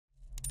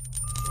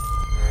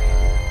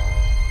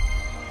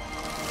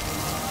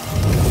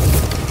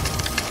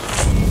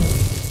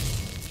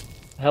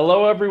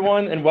Hello,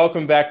 everyone, and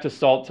welcome back to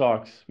SALT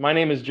Talks. My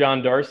name is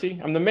John Darcy.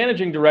 I'm the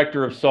managing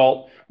director of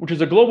SALT, which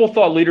is a global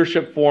thought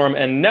leadership forum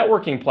and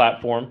networking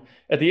platform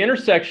at the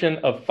intersection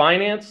of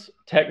finance,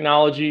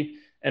 technology,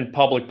 and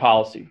public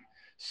policy.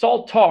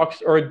 SALT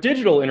Talks are a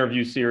digital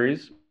interview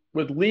series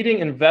with leading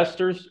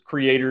investors,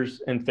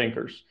 creators, and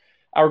thinkers.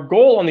 Our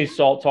goal on these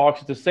SALT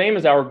Talks is the same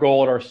as our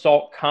goal at our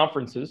SALT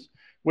conferences,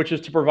 which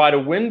is to provide a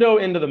window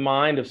into the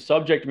mind of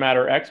subject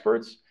matter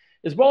experts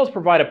as well as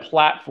provide a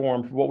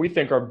platform for what we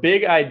think are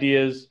big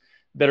ideas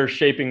that are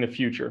shaping the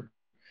future.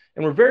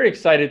 And we're very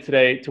excited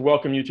today to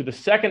welcome you to the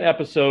second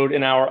episode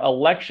in our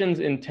Elections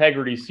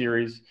Integrity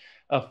series,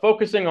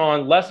 focusing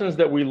on lessons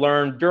that we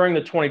learned during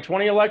the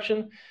 2020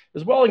 election,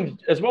 as well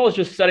as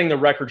just setting the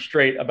record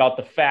straight about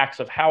the facts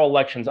of how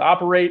elections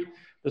operate,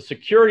 the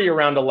security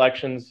around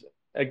elections,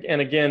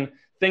 and again,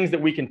 things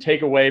that we can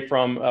take away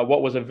from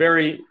what was a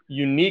very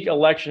unique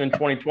election in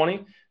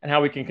 2020 and how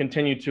we can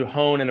continue to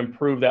hone and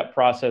improve that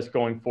process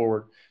going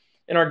forward.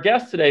 And our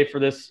guests today for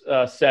this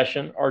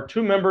session are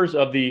two members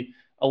of the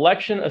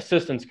Election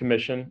Assistance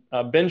Commission,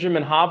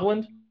 Benjamin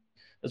Hovland,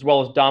 as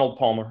well as Donald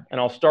Palmer. And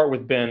I'll start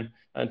with Ben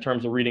in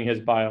terms of reading his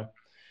bio.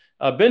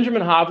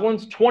 Benjamin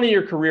Hovland's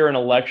 20-year career in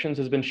elections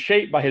has been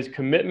shaped by his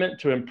commitment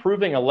to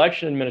improving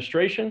election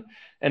administration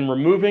and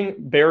removing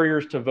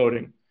barriers to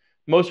voting.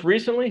 Most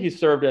recently, he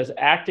served as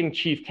acting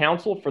chief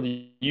counsel for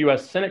the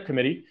U.S. Senate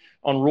Committee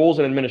on Rules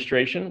and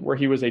Administration, where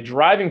he was a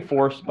driving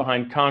force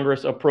behind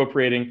Congress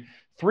appropriating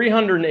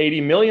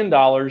 $380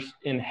 million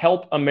in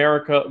Help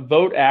America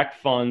Vote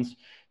Act funds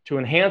to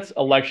enhance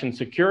election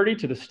security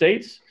to the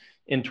states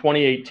in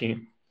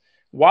 2018.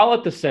 While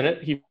at the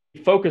Senate, he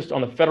focused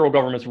on the federal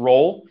government's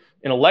role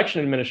in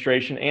election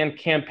administration and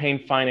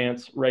campaign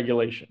finance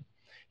regulation.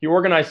 He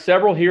organized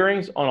several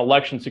hearings on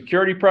election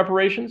security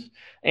preparations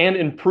and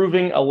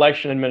improving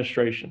election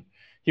administration.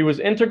 He was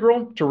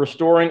integral to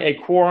restoring a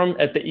quorum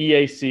at the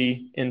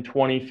EAC in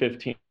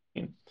 2015.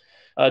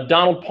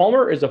 Donald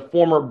Palmer is a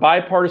former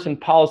Bipartisan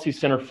Policy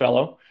Center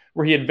fellow,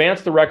 where he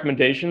advanced the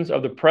recommendations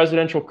of the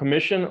Presidential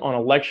Commission on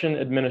Election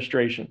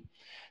Administration.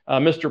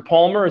 Mr.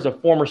 Palmer is a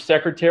former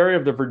secretary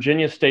of the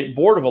Virginia State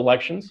Board of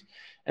Elections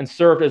and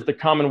served as the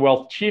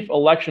Commonwealth Chief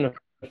Election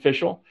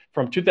Official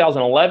from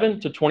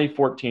 2011 to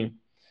 2014.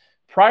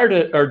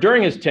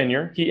 During his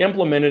tenure, he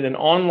implemented an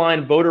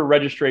online voter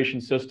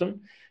registration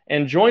system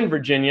and joined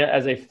Virginia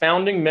as a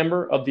founding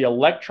member of the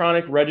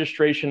Electronic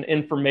Registration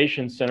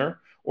Information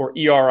Center, or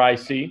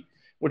ERIC,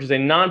 which is a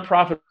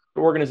nonprofit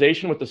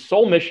organization with the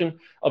sole mission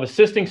of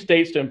assisting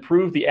states to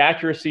improve the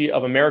accuracy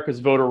of America's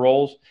voter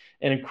rolls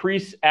and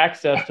increase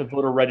access to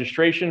voter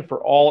registration for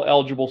all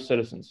eligible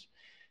citizens.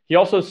 He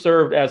also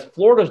served as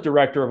Florida's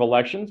Director of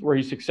Elections, where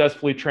he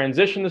successfully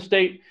transitioned the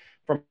state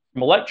from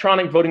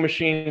electronic voting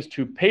machines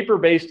to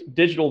paper-based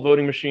digital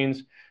voting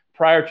machines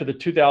prior to the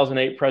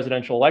 2008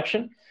 presidential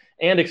election,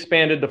 and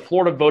expanded the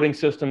Florida Voting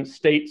System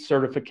State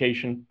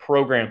Certification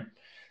Program.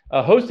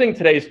 Hosting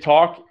today's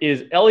talk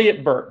is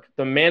Elliot Burke,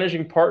 the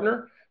managing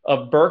partner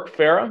of Burke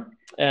Farah,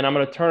 and I'm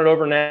going to turn it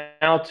over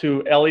now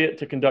to Elliot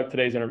to conduct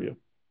today's interview.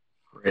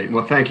 Great.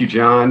 Well, thank you,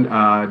 John.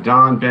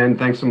 Don, Ben,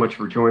 thanks so much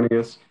for joining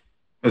us.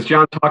 As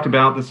John talked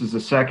about, this is the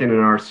second in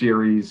our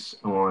series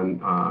on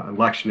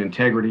election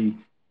integrity.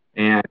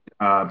 And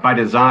by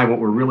design, what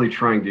we're really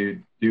trying to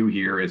do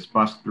here is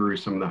bust through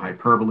some of the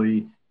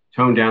hyperbole,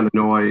 tone down the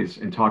noise,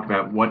 and talk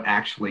about what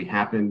actually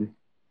happened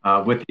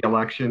with the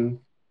election.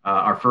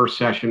 Our first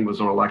session was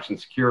on election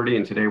security,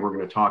 and today we're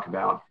going to talk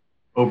about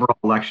overall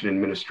election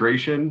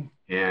administration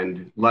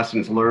and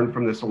lessons learned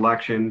from this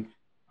election,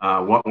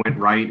 what went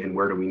right, and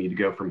where do we need to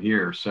go from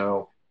here.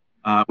 So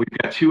we've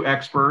got two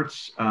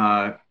experts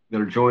that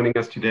are joining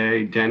us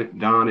today,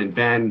 Don and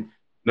Ben.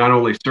 Not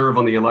only serve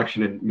on the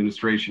Election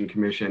Administration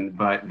Commission,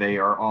 but they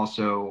are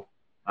also,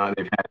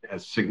 they've had a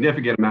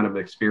significant amount of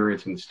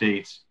experience in the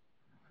states.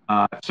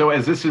 So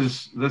as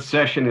this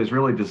session is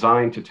really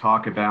designed to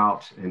talk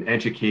about and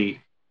educate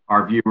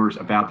our viewers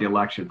about the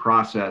election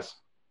process,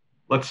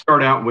 let's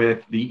start out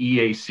with the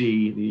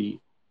EAC,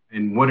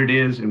 and what it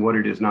is and what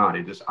it is not.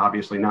 It is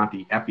obviously not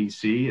the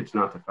FEC, it's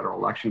not the Federal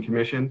Election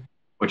Commission,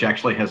 which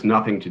actually has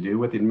nothing to do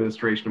with the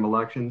administration of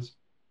elections.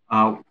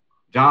 Don,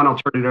 I'll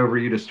turn it over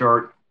to you to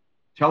start.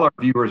 Tell our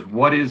viewers,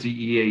 what is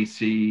the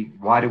EAC?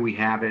 Why do we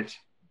have it?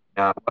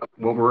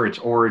 What were its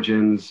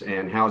origins,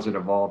 and how has it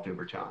evolved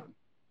over time?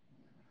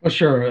 Well,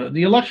 sure.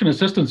 The Election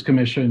Assistance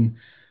Commission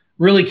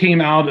really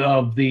came out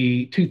of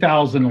the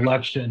 2000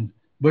 election,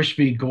 Bush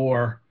v.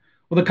 Gore.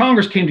 Well, the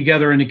Congress came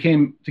together, and it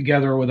came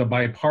together with a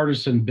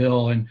bipartisan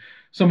bill. And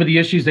some of the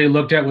issues they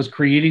looked at was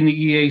creating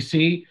the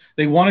EAC.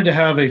 They wanted to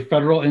have a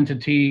federal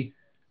entity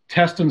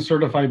test and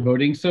certify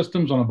voting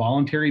systems on a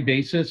voluntary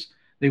basis.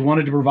 They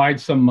wanted to provide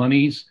some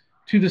monies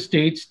to the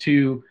states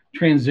to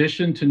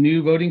transition to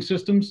new voting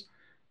systems.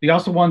 They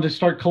also wanted to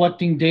start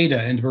collecting data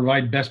and to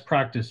provide best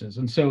practices.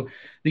 And so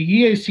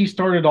the EAC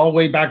started all the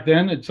way back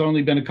then. It's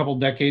only been a couple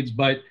decades,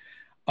 but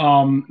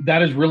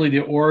that is really the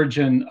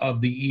origin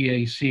of the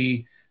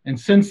EAC. And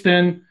since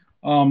then,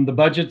 the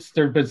budgets,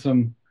 there have been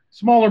some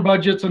smaller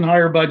budgets and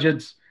higher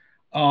budgets.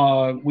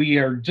 we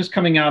are just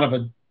coming out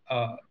of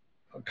a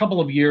couple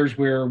of years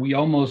where we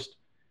almost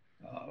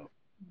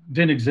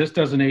didn't exist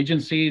as an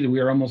agency. We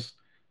were almost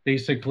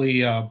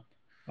basically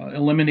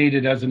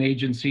eliminated as an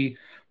agency.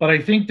 But I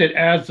think that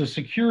as the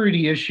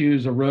security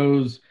issues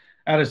arose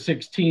out of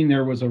 16,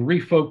 there was a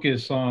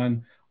refocus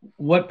on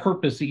what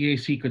purpose the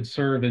EAC could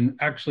serve in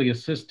actually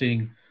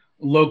assisting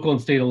local and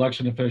state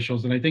election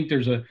officials. And I think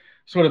there's a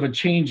sort of a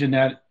change in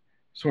that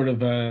sort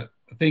of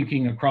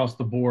thinking across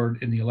the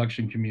board in the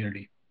election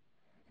community.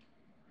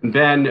 And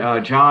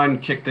then John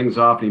kicked things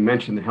off and he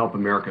mentioned the Help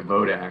America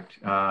Vote Act.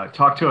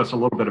 Talk to us a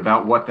little bit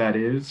about what that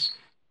is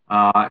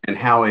and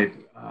how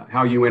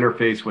you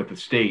interface with the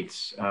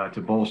states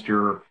to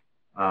bolster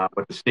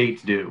what the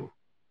states do.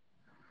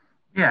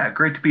 Yeah,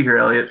 great to be here,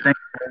 Elliot. Thanks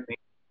for having me.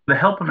 The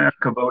Help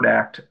America Vote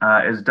Act,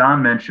 as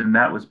Don mentioned,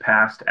 that was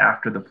passed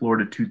after the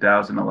Florida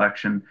 2000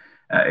 election.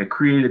 It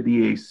created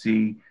the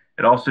EAC.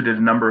 It also did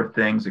a number of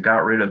things. It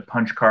got rid of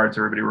punch cards.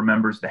 Everybody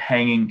remembers the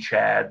hanging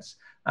chads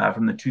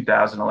from the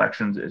 2000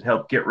 elections. It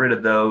helped get rid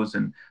of those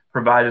and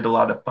provided a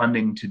lot of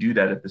funding to do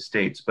that at the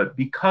states. But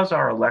because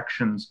our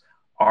elections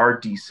are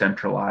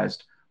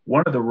decentralized,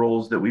 one of the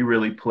roles that we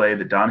really play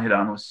that Don hit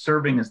on was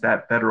serving as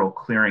that federal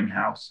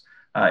clearinghouse.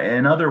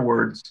 In other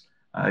words,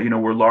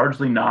 we're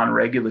largely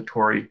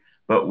non-regulatory,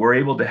 but we're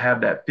able to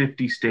have that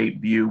 50-state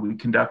view. We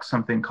conduct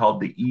something called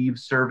the EVE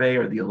survey,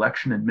 or the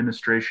Election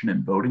Administration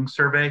and Voting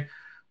Survey,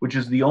 which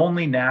is the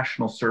only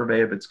national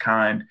survey of its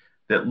kind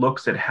that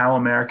looks at how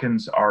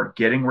Americans are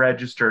getting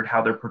registered,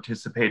 how they're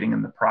participating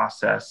in the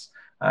process,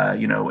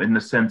 in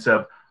the sense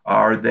of,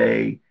 are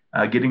they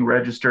getting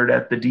registered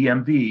at the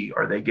DMV?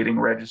 Are they getting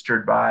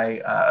registered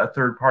by a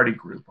third-party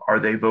group? Are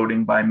they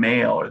voting by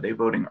mail? Are they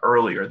voting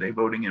early? Are they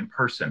voting in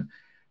person?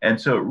 And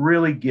so it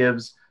really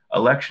gives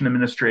election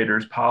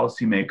administrators,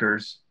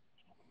 policymakers,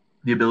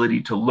 the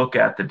ability to look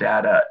at the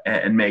data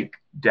and make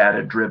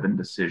data-driven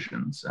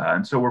decisions.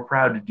 And so we're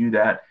proud to do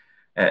that,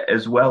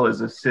 as well as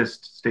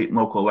assist state and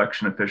local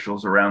election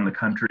officials around the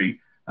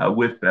country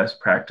with best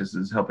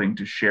practices, helping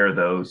to share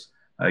those.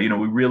 We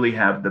really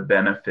have the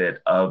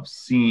benefit of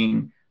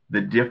seeing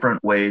the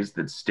different ways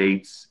that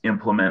states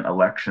implement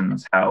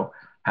elections,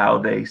 how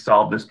they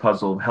solve this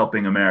puzzle of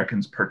helping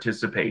Americans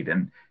participate.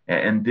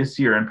 And this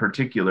year in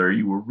particular,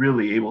 you were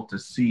really able to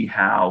see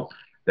how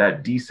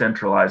that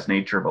decentralized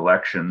nature of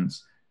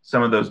elections,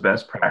 some of those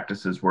best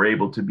practices were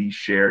able to be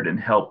shared and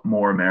help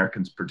more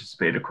Americans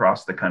participate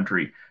across the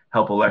country,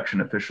 help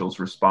election officials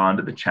respond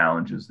to the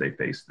challenges they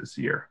face this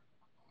year.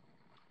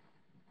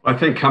 I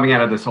think coming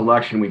out of this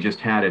election we just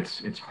had,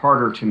 it's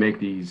harder to make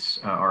these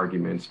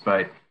arguments,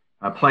 but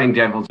playing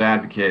devil's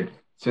advocate,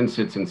 since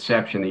its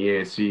inception, the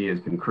EAC has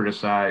been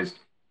criticized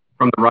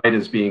from the right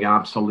as being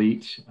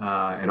obsolete,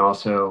 and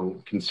also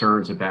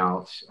concerns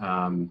about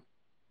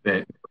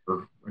that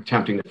we're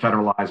attempting to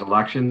federalize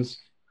elections.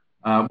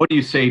 What do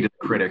you say to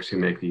the critics who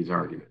make these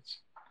arguments?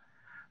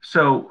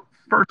 So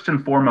first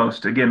and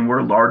foremost, again,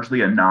 we're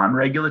largely a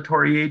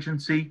non-regulatory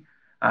agency.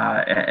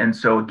 And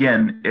so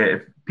again,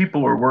 if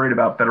people are worried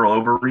about federal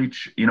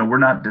overreach, we're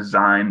not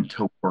designed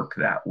to work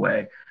that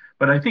way.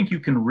 But I think you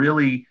can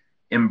really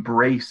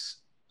embrace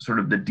sort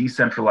of the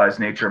decentralized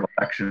nature of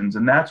elections.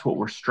 And that's what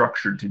we're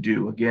structured to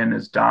do. Again,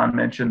 as Don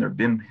mentioned, there have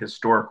been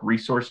historic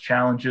resource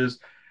challenges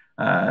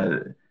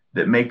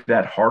that make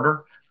that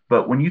harder.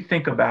 But when you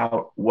think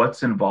about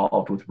what's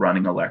involved with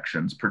running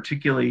elections,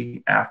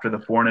 particularly after the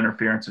foreign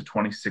interference of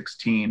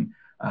 2016,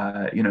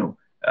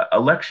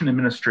 election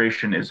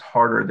administration is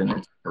harder than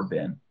it's ever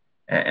been.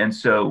 And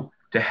so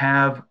to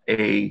have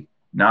a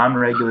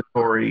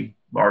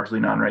largely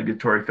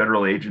non-regulatory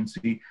federal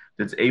agency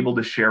that's able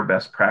to share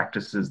best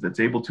practices, that's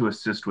able to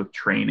assist with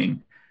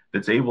training,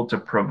 that's able to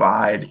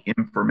provide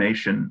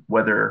information,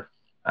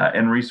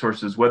 and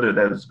resources, whether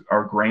those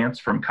are grants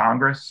from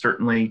Congress.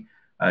 Certainly,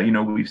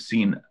 we've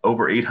seen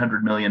over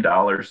 $800 million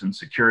in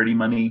security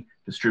money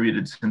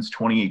distributed since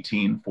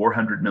 2018,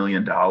 $400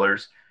 million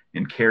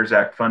in CARES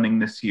Act funding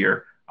this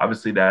year.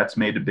 Obviously, that's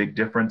made a big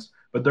difference.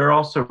 But there are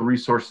also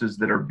resources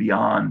that are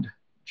beyond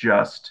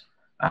just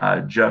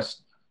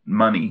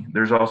money.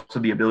 There's also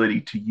the ability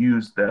to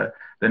use the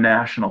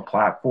national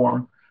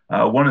platform.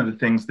 One of the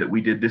things that we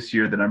did this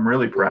year that I'm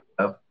really proud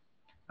of,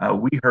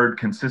 we heard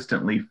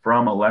consistently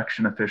from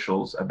election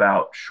officials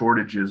about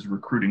shortages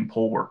recruiting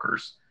poll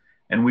workers.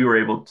 And we were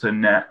able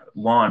to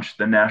launch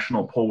the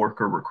National Poll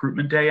Worker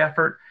Recruitment Day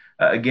effort.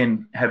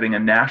 Again, having a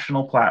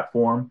national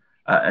platform,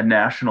 a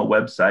national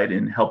website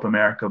in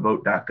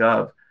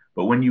helpamericavote.gov.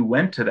 But when you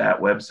went to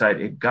that website,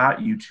 it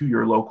got you to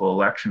your local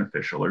election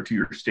official or to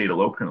your state or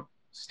local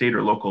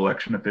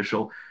election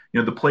official,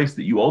 the place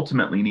that you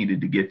ultimately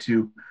needed to get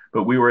to.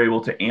 But we were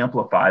able to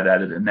amplify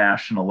that at a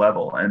national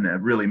level, and it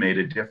really made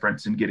a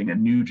difference in getting a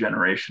new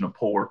generation of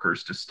poll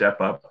workers to step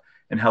up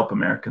and help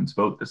Americans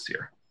vote this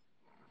year.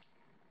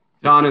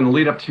 Don, in the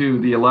lead up to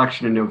the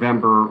election in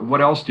November, what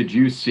else did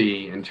you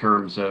see in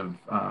terms of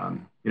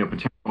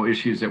potential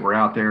issues that were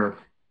out there?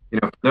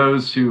 For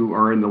those who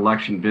are in the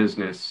election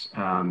business,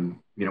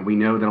 we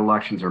know that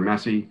elections are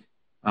messy.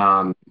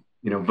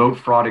 vote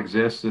fraud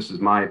exists. This is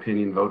my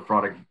opinion. Vote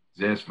fraud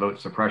exists. Vote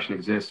suppression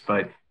exists.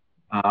 But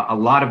a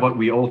lot of what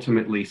we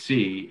ultimately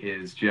see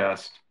is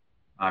just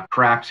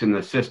cracks in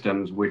the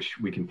systems, which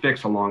we can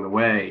fix along the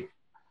way.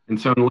 And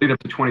so, in the lead up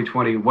to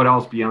 2020, what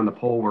else beyond the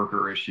poll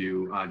worker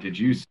issue did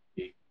you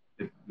see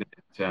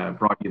that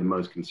brought you the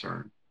most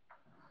concern?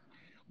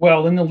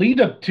 Well, in the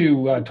lead up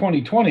to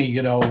 2020,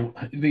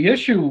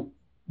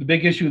 the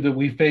big issue that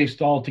we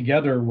faced all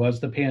together was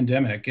the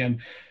pandemic, and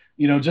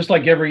just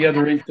like every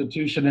other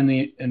institution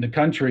in the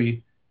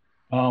country,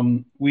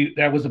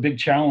 that was a big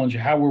challenge.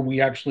 How were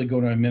we actually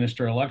going to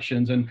administer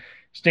elections? And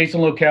states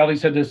and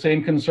localities had the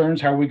same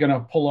concerns. How are we going to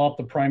pull off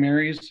the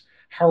primaries?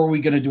 How are we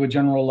going to do a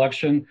general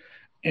election?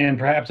 And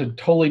perhaps a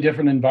totally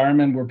different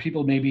environment where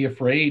people may be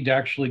afraid to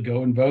actually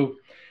go and vote.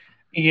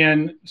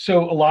 And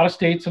so a lot of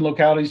states and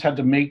localities had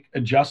to make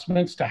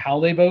adjustments to how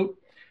they vote.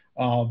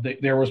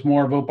 There was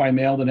more vote by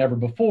mail than ever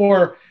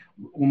before.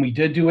 When we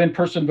did do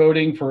in-person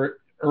voting for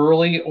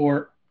early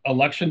or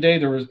election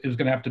day, it was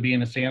going to have to be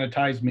in a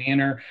sanitized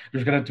manner.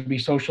 There's going to have to be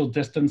social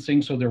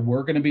distancing. So there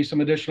were going to be some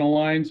additional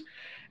lines.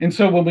 And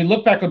so when we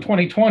look back on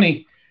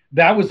 2020,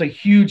 that was a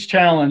huge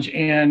challenge.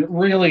 And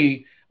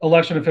really,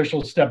 election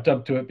officials stepped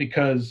up to it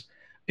because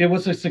it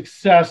was a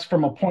success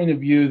from a point of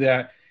view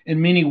that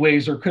in many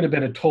ways there could have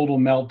been a total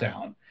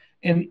meltdown.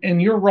 And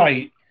you're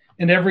right.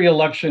 In every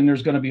election,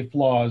 there's going to be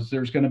flaws.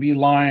 There's going to be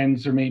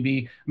lines. There may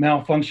be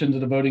malfunctions of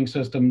the voting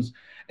systems.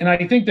 And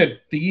I think that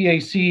the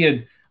EAC,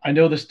 and I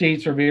know the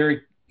states are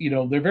very,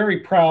 they're very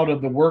proud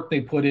of the work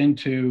they put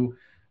into,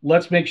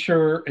 let's make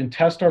sure and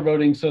test our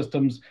voting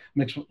systems.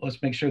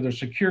 Let's make sure they're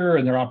secure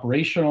and they're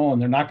operational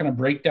and they're not going to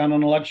break down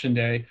on election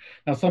day.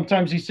 Now,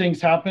 sometimes these things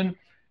happen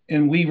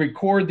and we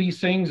record these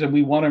things and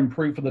we want to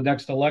improve for the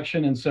next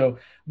election. And so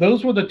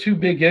those were the two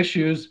big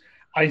issues.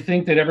 I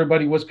think that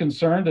everybody was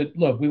concerned that,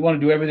 look, we want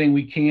to do everything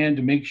we can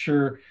to make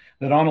sure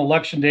that on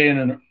election day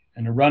and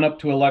in a run up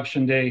to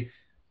election day,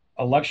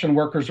 election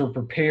workers are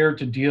prepared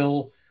to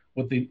deal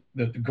with the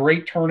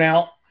great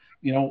turnout,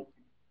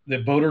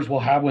 that voters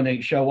will have when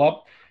they show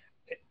up.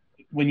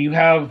 When you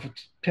have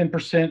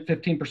 10%,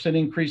 15%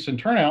 increase in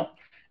turnout,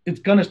 it's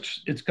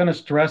gonna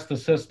stress the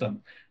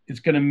system. It's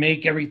gonna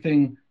make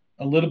everything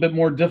a little bit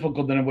more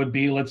difficult than it would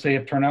be, let's say,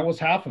 if turnout was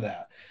half of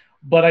that.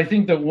 But I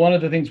think that one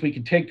of the things we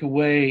could take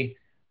away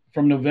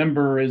from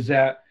November is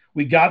that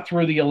we got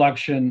through the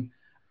election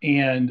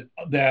and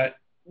that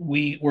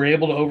we were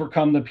able to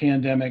overcome the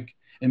pandemic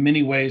in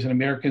many ways, and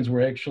Americans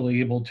were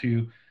actually able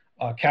to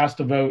cast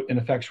a vote and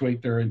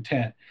effectuate their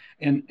intent.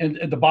 And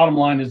the bottom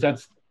line is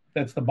that's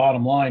the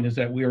bottom line, is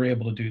that we were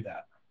able to do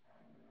that.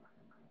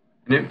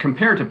 And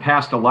compared to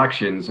past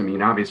elections, I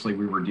mean, obviously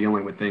we were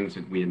dealing with things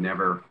that we had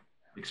never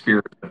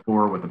experienced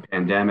before with the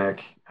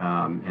pandemic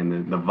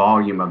and the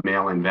volume of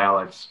mail-in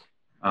ballots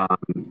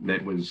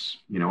that was,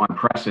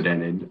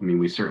 unprecedented. I mean,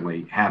 we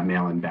certainly have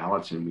mail-in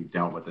ballots and we've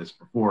dealt with this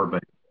before,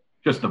 but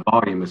just the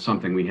volume is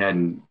something we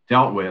hadn't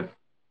dealt with.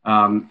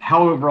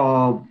 How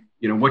overall,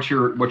 what's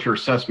your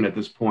assessment at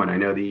this point? I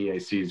know the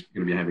EAC is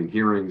going to be having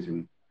hearings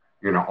and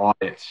you're going to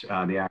audit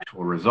the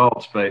actual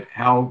results, but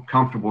how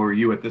comfortable are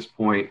you at this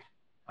point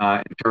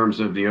in terms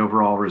of the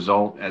overall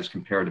result as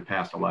compared to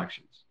past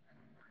elections?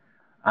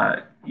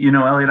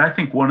 Elliot, I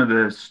think one of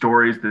the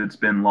stories that's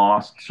been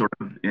lost sort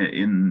of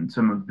in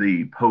some of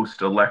the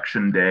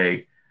post-election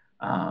day,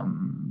 I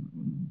don't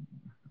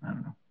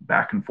know,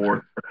 back and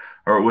forth,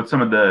 or with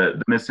some of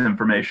the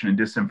misinformation and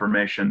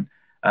disinformation,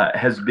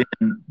 has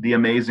been the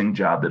amazing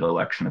job that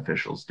election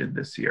officials did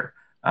this year.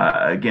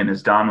 Again,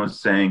 as Don was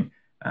saying,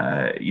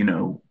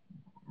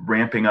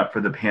 ramping up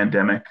for the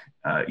pandemic,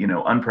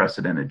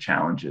 unprecedented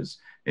challenges.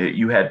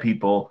 You had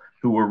people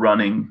who were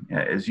running,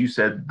 as you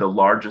said, the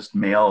largest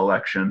mail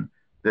election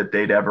that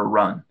they'd ever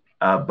run,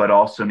 but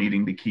also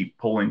needing to keep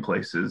polling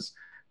places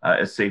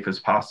as safe as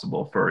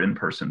possible for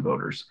in-person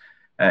voters.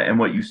 And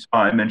what you saw,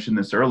 I mentioned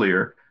this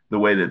earlier, the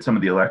way that some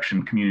of the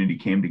election community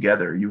came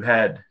together. You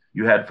had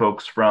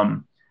folks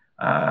from,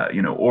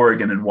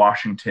 Oregon and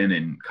Washington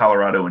and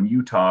Colorado and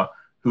Utah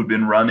who'd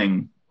been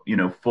running,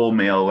 full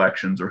mail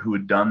elections or who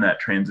had done that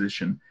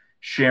transition,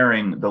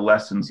 sharing the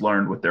lessons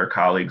learned with their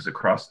colleagues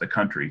across the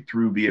country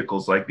through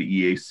vehicles like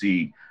the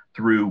EAC,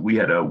 we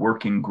had a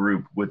working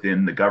group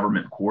within the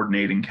Government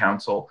Coordinating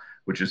Council,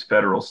 which is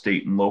federal,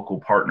 state, and local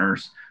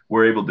partners.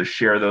 We're able to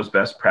share those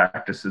best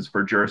practices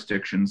for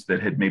jurisdictions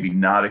that had maybe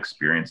not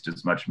experienced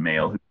as much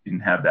mail, who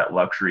didn't have that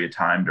luxury of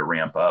time to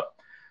ramp up.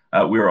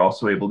 We were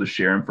also able to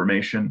share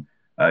information,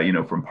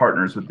 from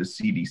partners with the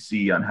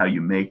CDC on how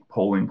you make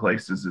polling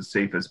places as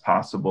safe as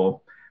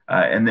possible.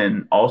 And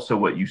then also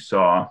what you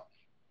saw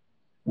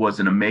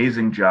was an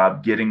amazing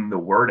job getting the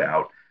word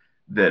out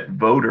that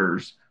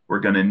voters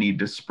were going to need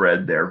to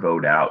spread their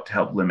vote out to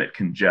help limit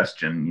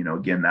congestion.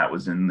 Again, that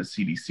was in the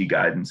CDC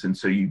guidance. And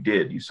so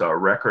you saw a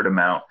record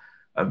amount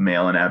of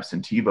mail-in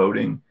absentee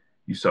voting.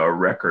 You saw a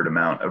record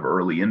amount of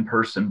early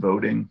in-person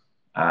voting.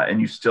 And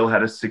you still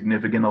had a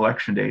significant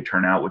election day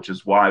turnout, which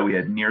is why we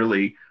had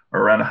nearly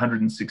around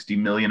 160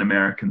 million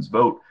Americans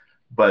vote.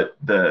 But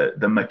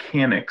the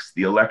mechanics,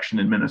 the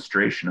election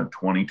administration of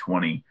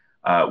 2020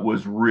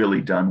 was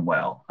really done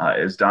well.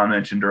 As Don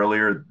mentioned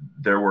earlier,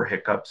 there were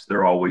hiccups.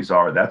 There always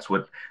are. That's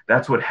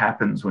what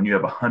happens when you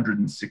have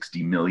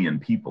 160 million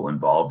people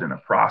involved in a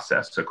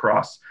process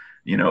across,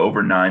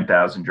 over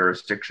 9,000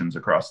 jurisdictions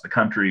across the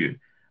country.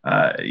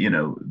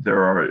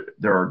 There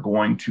are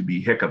going to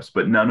be hiccups,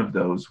 but none of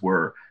those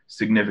were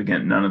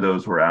significant. None of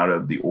those were out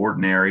of the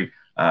ordinary.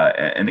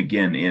 And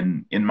again,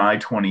 in my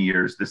 20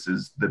 years, this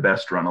is the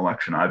best run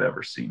election I've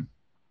ever seen.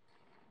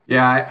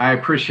 Yeah, I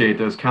appreciate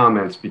those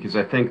comments because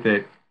I think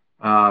that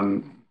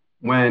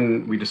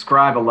when we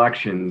describe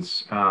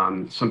elections,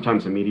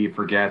 sometimes the media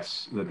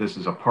forgets that this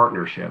is a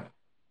partnership.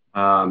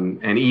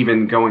 And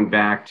even going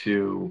back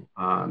to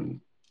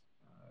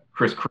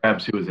Chris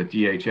Krebs, who was at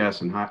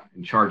DHS and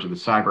in charge of the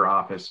cyber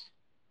office,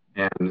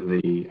 and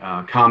the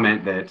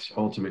comment that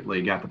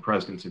ultimately got the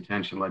president's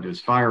attention, led to his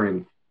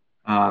firing.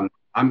 If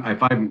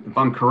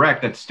I'm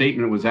correct, that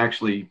statement was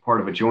actually part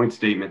of a joint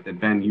statement that,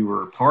 Ben, you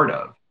were part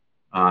of.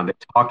 That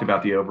talked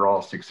about the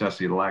overall success of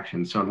the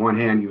election. So on one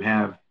hand, you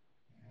have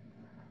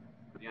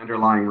the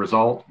underlying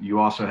result. You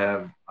also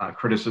have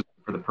criticism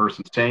for the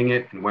person saying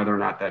it and whether or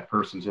not that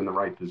person's in the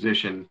right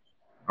position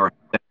or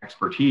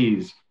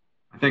expertise.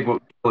 I think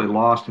what was really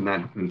lost in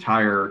that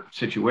entire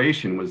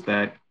situation was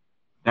that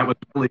was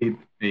really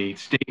a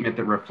statement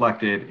that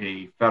reflected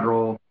a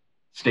federal,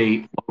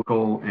 state,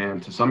 local,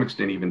 and to some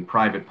extent even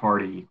private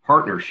party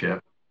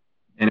partnership.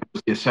 And it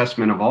was the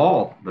assessment of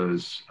all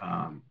those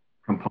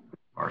components.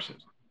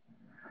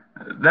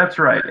 That's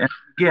right. And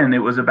again, it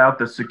was about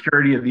the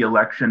security of the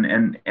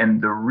election.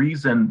 And the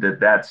reason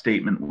that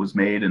statement was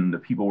made and the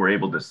people were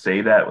able to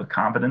say that with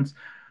confidence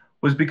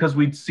was because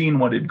we'd seen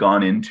what had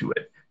gone into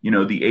it. The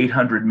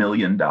 $800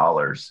 million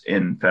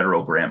in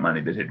federal grant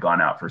money that had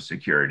gone out for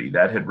security,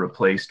 that had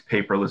replaced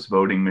paperless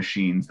voting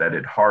machines, that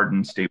had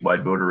hardened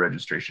statewide voter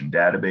registration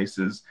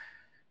databases.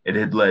 It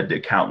had led to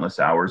countless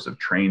hours of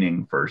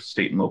training for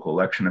state and local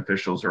election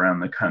officials around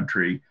the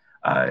country.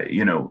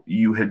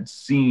 You had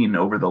seen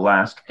over the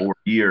last 4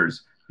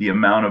 years the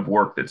amount of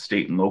work that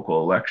state and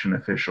local election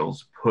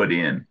officials put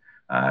in,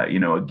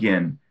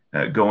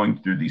 going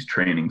through these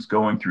trainings,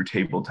 going through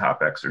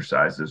tabletop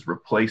exercises,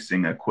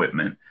 replacing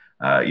equipment,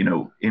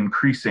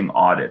 increasing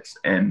audits.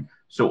 And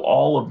so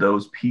all of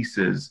those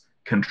pieces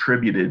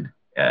contributed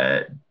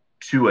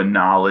to a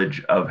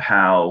knowledge of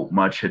how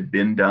much had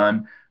been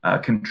done,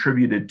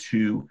 contributed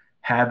to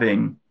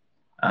having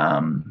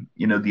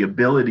the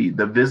ability,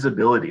 the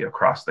visibility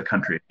across the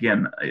country.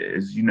 Again,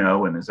 as you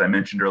know, and as I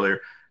mentioned earlier,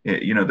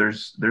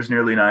 there's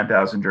nearly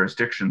 9,000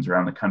 jurisdictions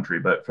around the country,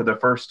 but for the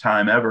first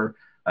time ever,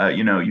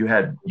 you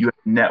had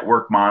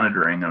network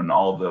monitoring in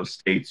all of those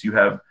states. You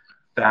have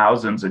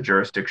thousands of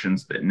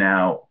jurisdictions that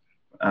now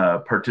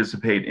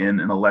participate in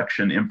an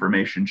election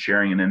information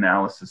sharing and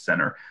analysis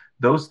center.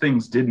 Those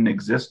things didn't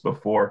exist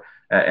before,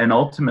 and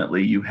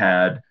ultimately you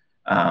had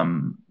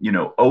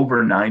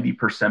over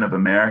 90% of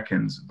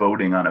Americans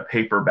voting on a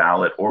paper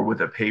ballot or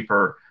with a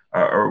paper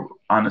or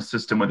on a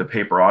system with a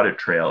paper audit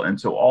trail. And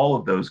so all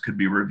of those could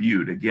be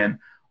reviewed. Again,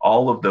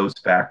 all of those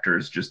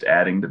factors just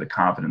adding to the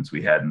confidence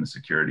we had in the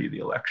security of the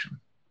election.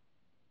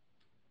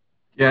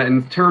 Yeah,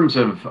 in terms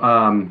of,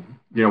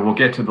 we'll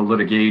get to the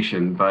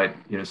litigation, but,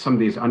 some of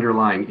these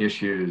underlying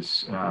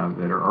issues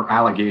that are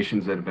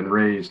allegations that have been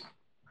raised,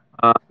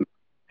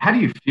 how do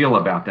you feel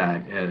about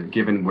that,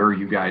 given where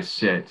you guys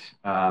sit?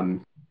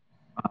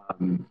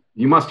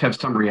 You must have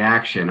some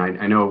reaction.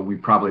 I know we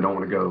probably don't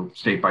want to go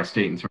state by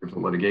state in terms of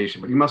litigation,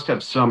 but you must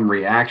have some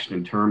reaction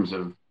in terms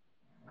of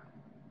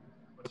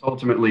what's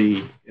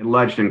ultimately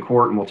alleged in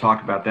court, and we'll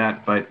talk about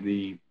that. But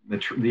the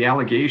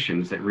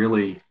allegations that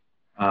really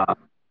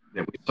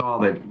that we saw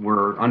that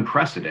were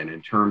unprecedented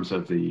in terms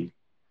of the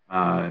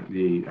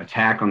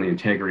attack on the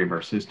integrity of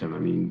our system. I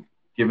mean,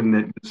 given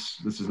that this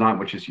is not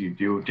what just you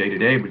do day to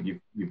day, but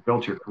you've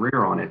built your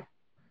career on it,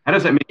 how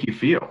does that make you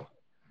feel?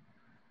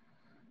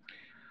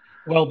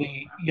 Well,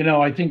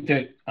 I think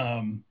that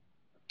I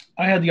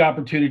had the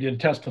opportunity to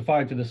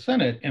testify to the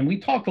Senate, and we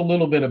talked a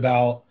little bit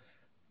about,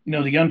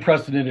 the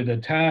unprecedented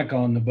attack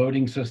on the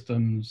voting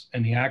systems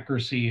and the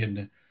accuracy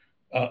and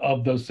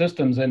of those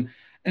systems, and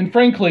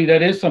frankly,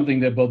 that is something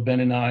that both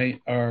Ben and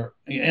I are,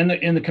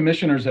 and the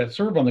commissioners that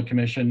serve on the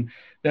commission,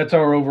 that's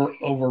our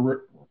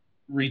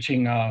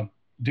overreaching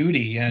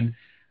duty. And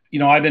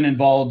I've been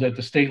involved at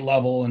the state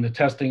level in the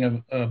testing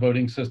of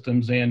voting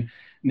systems, and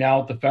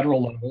now at the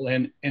federal level.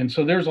 And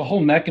so there's a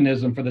whole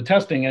mechanism for the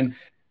testing, and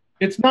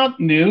it's not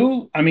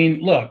new. I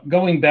mean, look,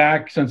 going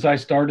back since I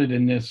started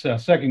in this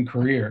second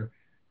career,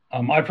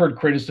 I've heard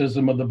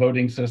criticism of the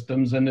voting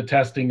systems and the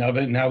testing of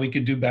it and how we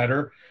could do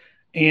better.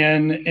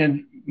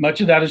 And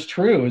much of that is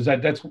true,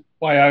 that's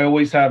why I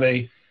always have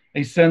a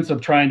sense of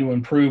trying to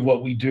improve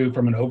what we do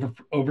from an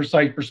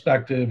oversight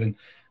perspective and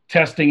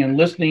testing and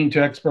listening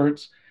to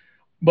experts.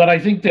 But I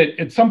think that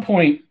at some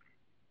point,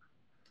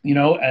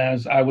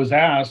 as I was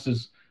asked,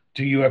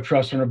 do you have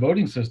trust in our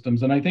voting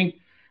systems? And I think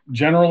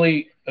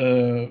generally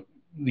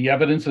the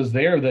evidence is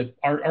there that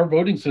our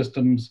voting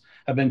systems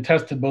have been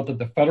tested both at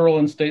the federal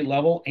and state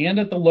level and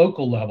at the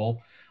local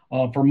level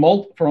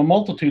for a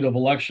multitude of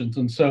elections.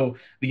 And so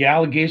the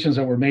allegations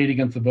that were made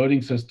against the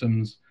voting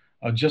systems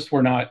just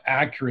were not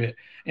accurate.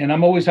 And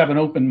I'm always have an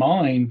open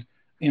mind,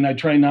 and I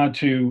try not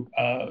to,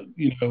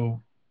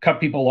 cut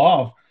people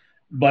off.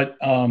 But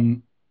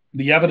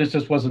the evidence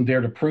just wasn't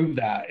there to prove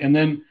that. And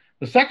then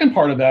the second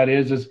part of that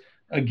is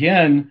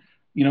again,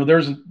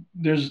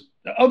 there's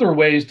other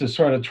ways to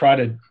sort of try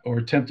to or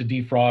attempt to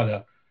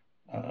defraud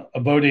a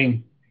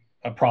voting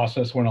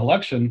process or an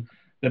election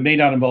that may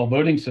not involve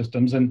voting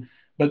systems.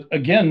 But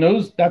again,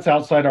 that's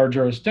outside our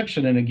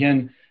jurisdiction. And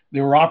again,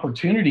 there were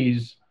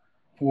opportunities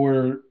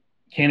for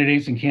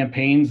candidates and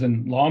campaigns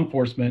and law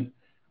enforcement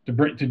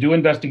to do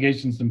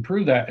investigations and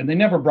prove that, and they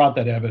never brought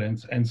that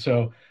evidence. And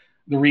so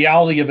the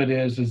reality of it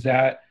is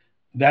that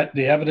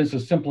the evidence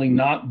is simply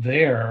not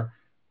there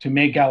to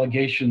make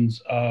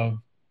allegations of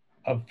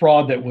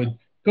fraud that would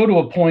go to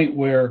a point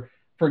where,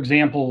 for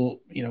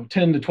example,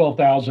 10 to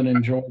 12,000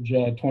 in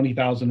Georgia,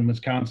 20,000 in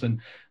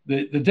Wisconsin,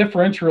 the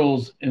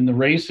differentials in the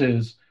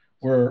races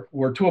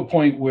were to a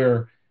point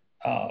where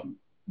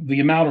the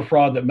amount of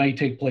fraud that may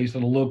take place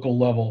at a local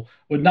level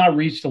would not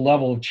reach the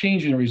level of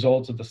changing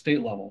results at the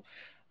state level.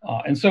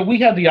 And so we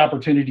had the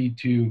opportunity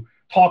to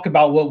talk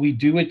about what we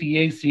do at the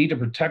AC to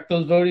protect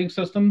those voting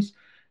systems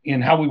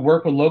and how we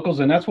work with locals.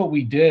 And that's what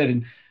we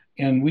did.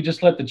 And we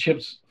just let the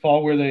chips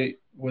fall where they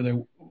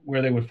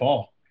would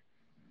fall.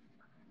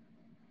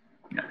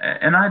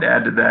 And I'd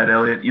add to that,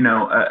 Elliot,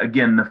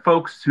 again, the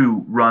folks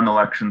who run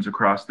elections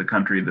across the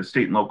country, the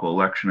state and local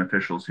election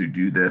officials who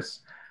do this,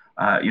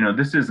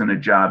 this isn't a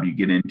job you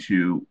get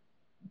into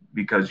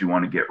because you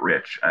want to get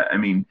rich. I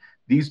mean,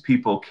 these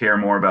people care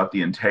more about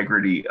the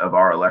integrity of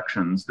our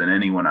elections than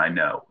anyone I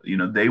know.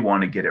 They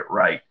want to get it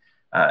right.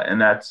 And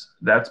that's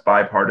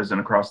bipartisan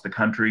across the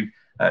country.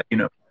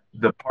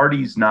 The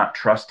parties not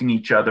trusting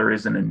each other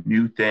isn't a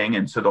new thing.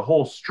 And so the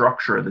whole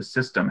structure of the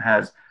system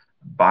has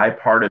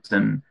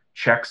bipartisan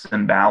checks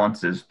and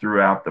balances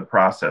throughout the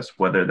process,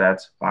 whether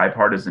that's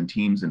bipartisan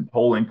teams in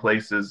polling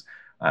places.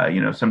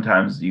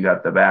 Sometimes you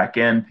got the back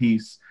end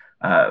piece,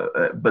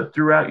 but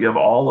throughout you have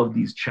all of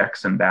these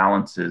checks and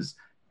balances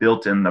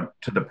built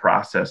to the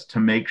process to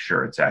make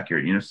sure it's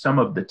accurate. Some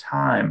of the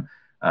time,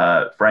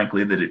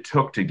 frankly, that it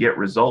took to get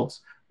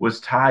results was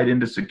tied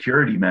into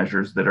security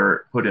measures that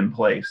are put in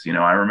place.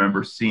 I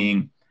remember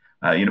seeing,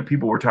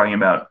 people were talking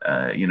about,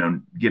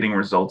 getting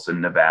results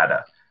in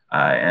Nevada,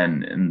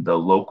 and the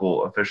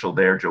local official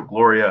there, Joe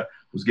Gloria,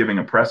 was giving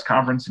a press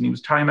conference, and he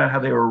was talking about how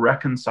they were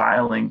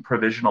reconciling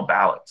provisional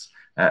ballots.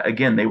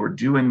 Again, they were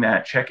doing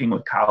that, checking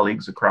with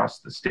colleagues across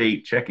the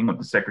state, checking with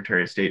the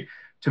Secretary of State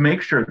to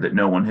make sure that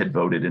no one had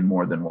voted in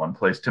more than one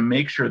place, to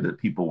make sure that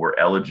people were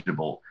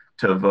eligible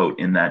to vote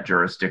in that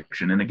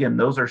jurisdiction. And again,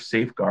 those are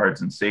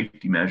safeguards and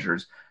safety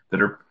measures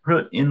that are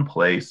put in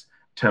place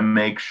to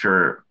make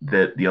sure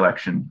that the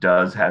election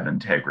does have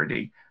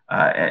integrity.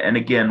 And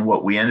again,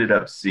 what we ended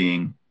up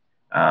seeing,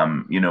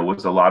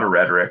 was a lot of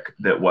rhetoric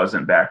that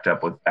wasn't backed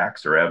up with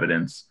facts or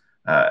evidence.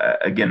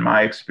 Again,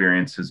 my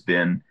experience has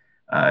been,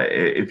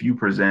 if you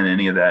present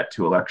any of that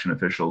to election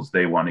officials,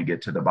 they want to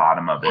get to the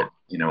bottom of it.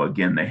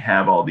 Again, they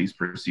have all these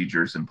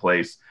procedures in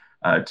place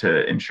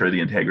to ensure the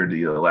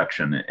integrity of the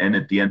election. And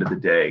at the end of the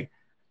day,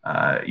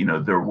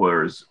 there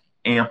was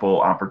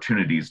ample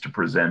opportunities to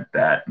present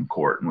that in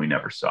court, and we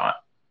never saw it.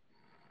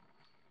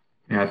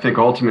 Yeah, I think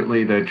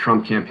ultimately the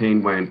Trump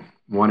campaign went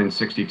 1 in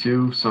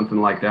 62, something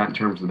like that in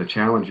terms of the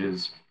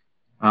challenges.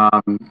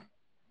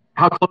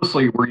 How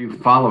closely were you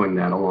following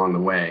that along the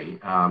way?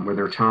 Were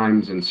there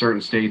times in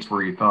certain states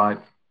where you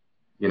thought,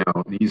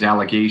 these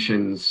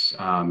allegations,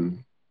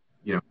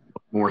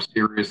 more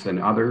serious than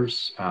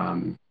others?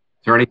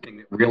 Is there anything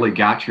that really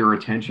got your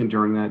attention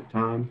during that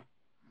time?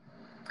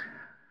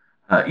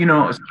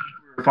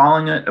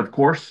 Following it, of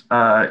course,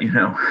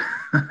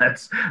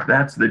 that's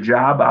the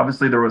job.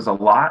 Obviously, there was a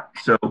lot.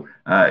 So,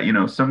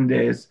 some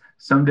days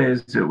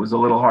it was a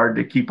little hard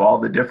to keep all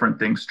the different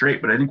things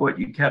straight. But I think what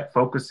you kept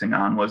focusing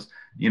on was,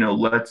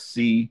 let's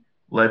see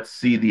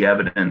the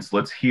evidence.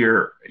 Let's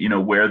hear,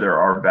 where there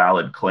are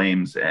valid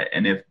claims.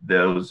 And if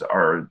those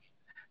are,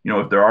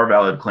 if there are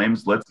valid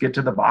claims, let's get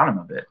to the bottom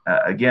of it.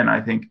 Again, I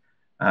think,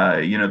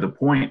 the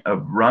point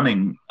of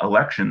running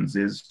elections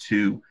is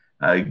to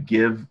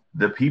give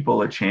the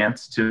people a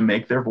chance to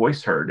make their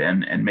voice heard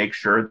and make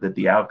sure that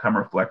the outcome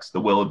reflects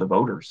the will of the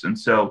voters. And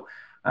so,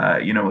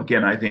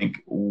 again, I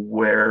think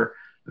where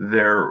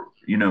there,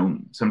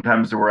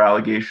 sometimes there were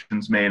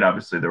allegations made.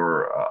 Obviously, there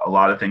were a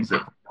lot of things that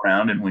went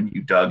around. And when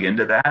you dug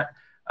into that,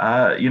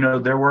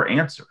 there were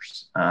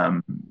answers.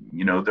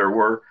 There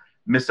were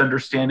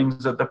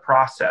misunderstandings of the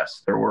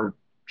process. There were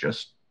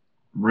just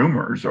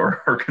rumors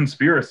or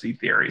conspiracy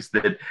theories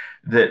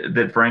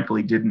that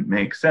frankly didn't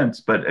make sense.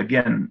 But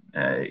again,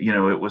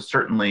 it was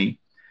certainly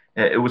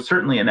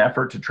an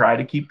effort to try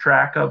to keep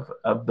track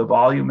of the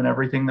volume and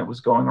everything that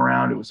was going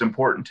around. It was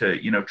important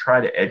to,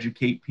 try to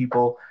educate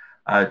people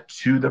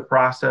to the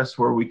process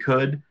where we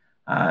could,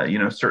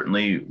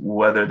 certainly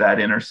whether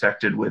that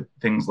intersected with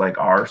things like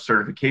our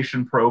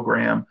certification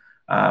program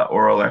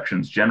or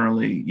elections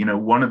generally.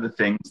 One of the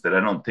things that I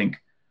don't think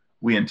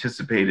we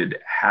anticipated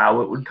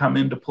how it would come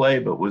into play,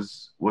 but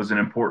was an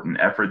important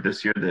effort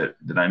this year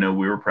that I know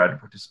we were proud to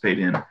participate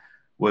in,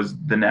 was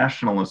the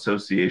National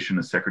Association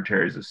of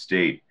Secretaries of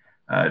State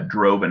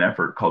drove an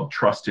effort called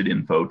Trusted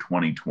Info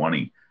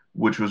 2020,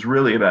 which was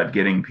really about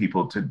getting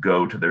people to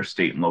go to their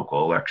state and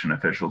local election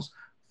officials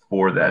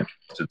for that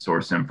trusted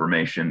source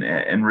information,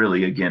 and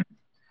really, again,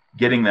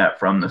 getting that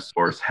from the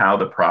source, how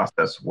the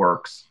process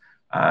works.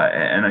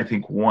 And I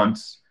think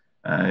once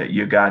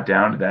you got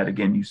down to that,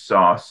 again, you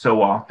saw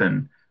so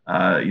often,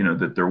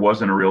 that there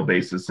wasn't a real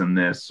basis in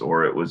this,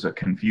 or it was a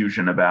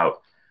confusion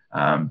about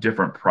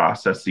different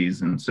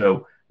processes. And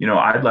so,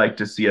 I'd like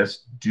to see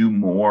us do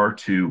more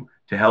to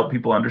help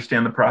people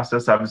understand the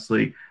process.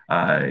 Obviously,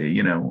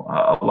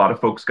 a lot of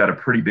folks got a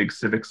pretty big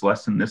civics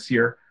lesson this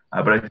year,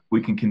 but I think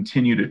we can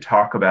continue to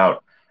talk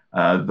about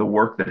the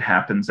work that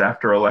happens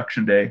after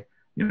Election Day.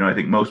 I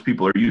think most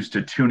people are used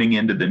to tuning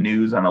into the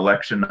news on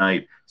election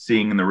night,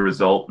 seeing the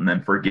result, and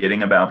then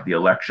forgetting about the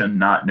election,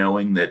 not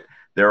knowing that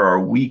there are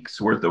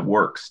weeks worth of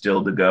work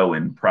still to go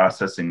in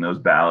processing those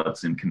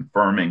ballots and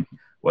confirming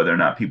whether or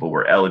not people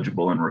were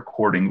eligible and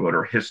recording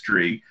voter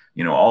history,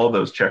 all of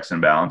those checks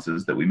and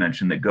balances that we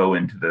mentioned that go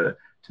into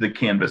the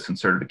canvass and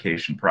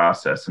certification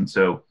process. And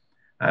so,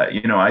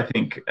 I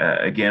think,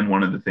 again,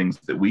 one of the things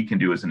that we can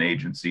do as an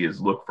agency is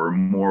look for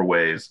more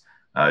ways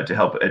to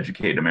help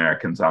educate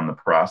Americans on the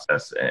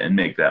process and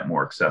make that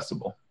more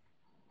accessible.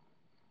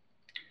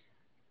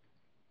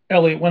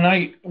 Elliot, when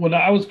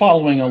I was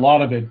following a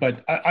lot of it,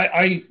 but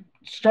I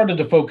started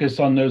to focus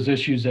on those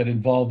issues that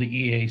involve the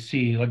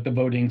EAC, like the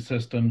voting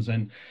systems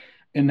and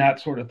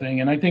that sort of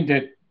thing. And I think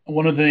that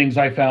one of the things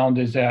I found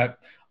is that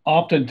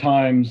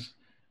oftentimes,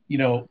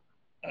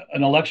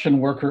 an election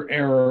worker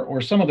error or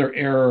some other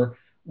error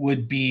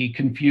would be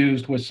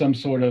confused with some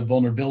sort of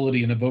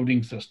vulnerability in a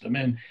voting system.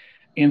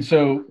 And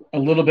so a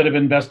little bit of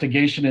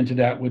investigation into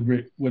that would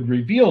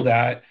reveal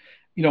that.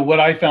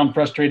 What I found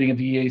frustrating at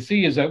the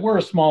EAC is that we're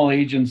a small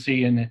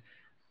agency, and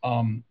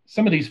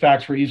some of these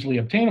facts were easily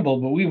obtainable,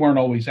 but we weren't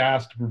always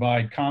asked to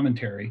provide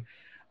commentary.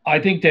 I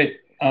think that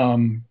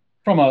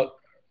from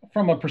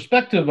a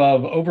perspective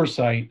of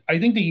oversight, I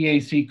think the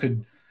EAC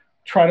could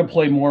try to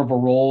play more of a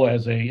role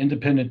as an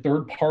independent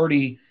third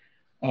party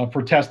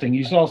for testing.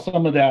 You saw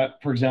some of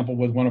that, for example,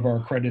 with one of our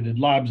accredited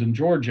labs in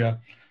Georgia,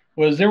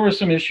 was there were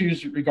some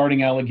issues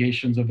regarding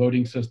allegations of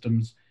voting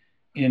systems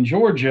in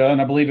Georgia, and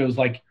I believe it was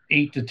like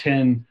 8 to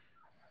 10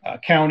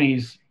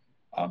 counties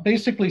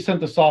basically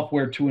sent the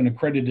software to an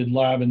accredited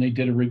lab, and they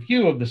did a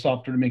review of the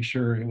software to make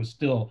sure it was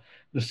still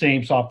the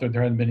same software.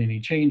 There hadn't been any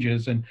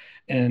changes,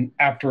 and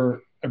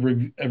after a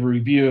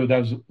review, that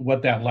was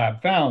what that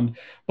lab found.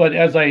 But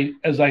as I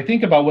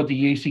think about what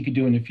the EAC could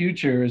do in the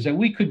future, is that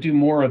we could do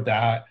more of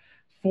that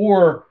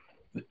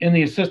in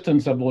the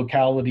assistance of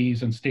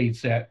localities and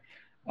states that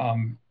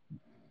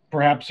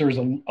perhaps there's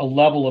a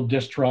level of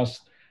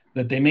distrust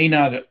that they may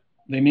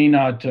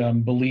not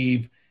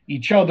believe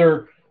each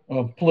other,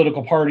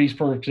 political parties,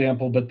 for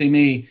example, but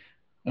the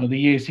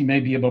EAC may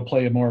be able to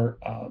play a more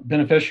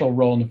beneficial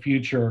role in the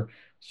future,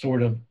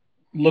 sort of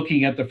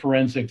looking at the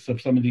forensics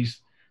of some of these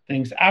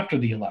things after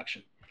the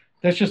election.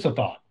 That's just a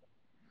thought.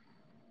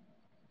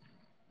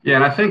 Yeah,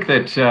 and I think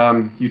that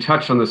you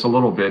touched on this a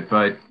little bit,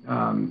 but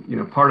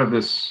part of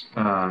this,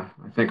 I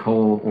think,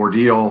 whole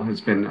ordeal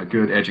has been a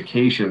good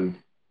education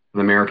for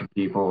the American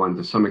people, and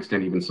to some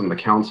extent, even some of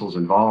the councils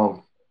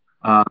involved.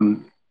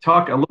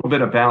 Talk a little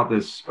bit about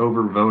this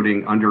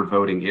overvoting,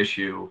 undervoting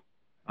issue,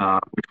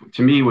 which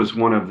to me was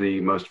one of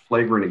the most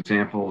flagrant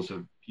examples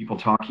of people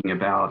talking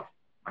about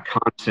a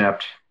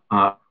concept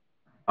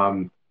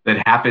that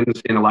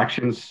happens in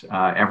elections,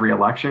 every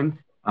election.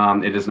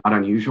 It is not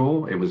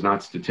unusual. It was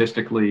not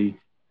statistically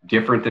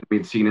different than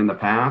we'd seen in the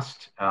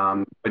past.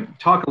 But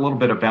talk a little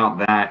bit about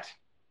that,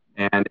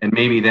 and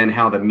maybe then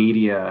how the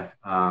media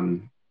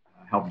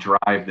helped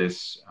drive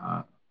this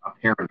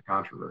apparent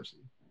controversy.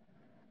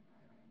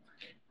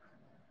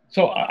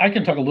 So I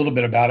can talk a little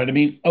bit about it. I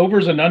mean,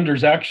 overs and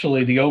unders,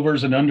 actually, the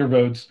overs and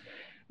undervotes,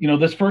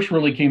 this first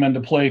really came into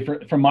play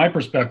from my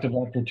perspective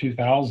after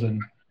 2000,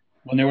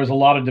 when there was a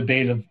lot of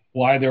debate of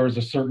why there was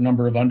a certain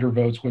number of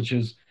undervotes, which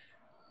is,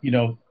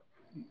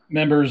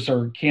 members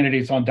or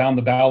candidates on down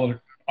the ballot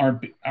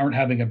aren't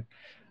having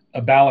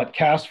a ballot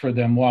cast for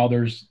them, while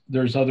there's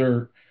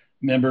other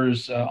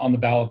members on the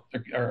ballot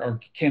or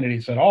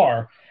candidates that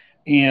are.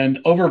 And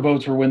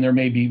overvotes are when there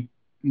may be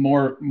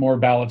more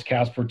ballots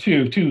cast for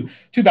two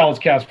ballots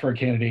cast for a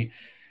candidate.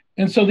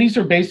 And so these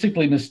are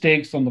basically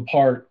mistakes on the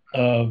part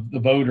of the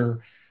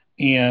voter,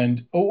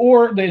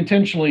 or they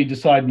intentionally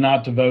decide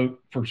not to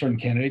vote for certain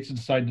candidates and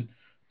decide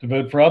to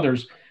vote for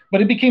others.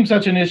 But it became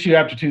such an issue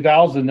after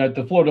 2000 that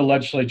the Florida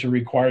legislature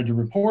required the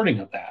reporting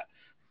of that.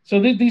 So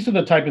these are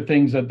the type of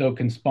things that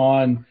can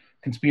spawn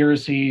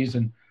conspiracies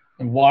and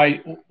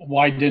why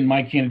didn't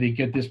my candidate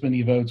get this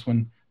many votes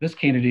when this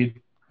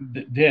candidate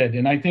did?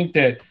 And I think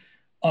that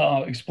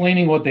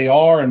explaining what they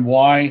are and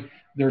why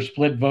there's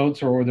split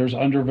votes or there's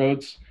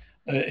undervotes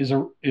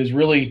is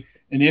really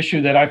an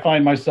issue that I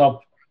find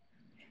myself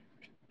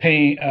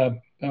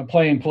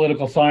playing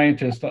political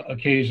scientist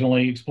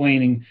occasionally,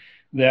 explaining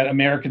that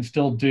Americans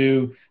still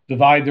do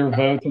divide their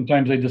vote.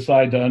 Sometimes they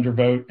decide to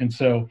undervote, and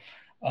so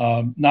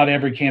not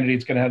every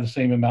candidate's going to have the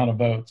same amount of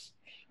votes.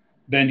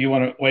 Ben, do you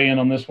want to weigh in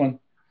on this one?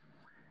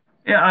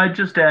 Yeah, I'd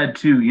just add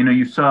too.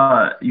 You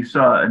saw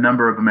a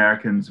number of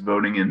Americans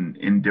voting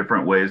in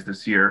different ways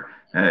this year.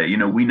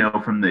 We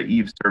know from the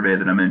Eve survey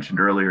that I mentioned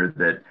earlier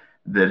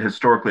that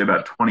historically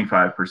about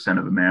 25%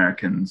 of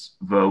Americans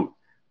vote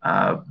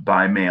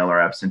by mail or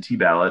absentee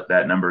ballot.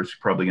 That number is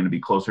probably going to be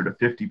closer to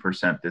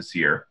 50% this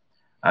year.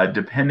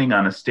 Depending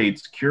on a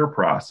state's cure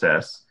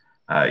process,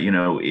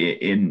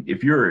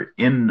 if you're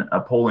in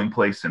a polling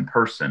place in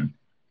person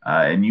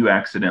and you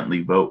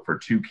accidentally vote for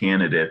two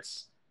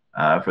candidates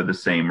for the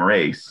same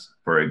race,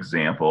 for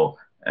example,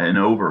 an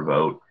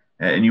overvote,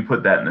 and you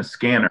put that in the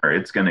scanner,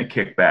 it's going to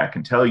kick back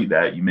and tell you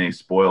that you may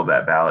spoil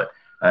that ballot.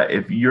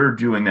 If you're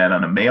doing that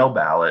on a mail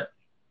ballot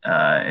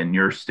and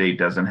your state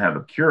doesn't have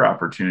a cure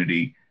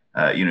opportunity,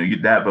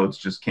 that vote's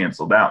just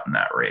canceled out in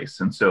that race.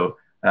 And so,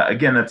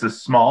 again, that's a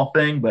small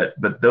thing, but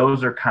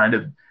those are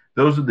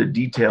the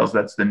details.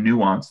 That's the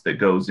nuance that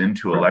goes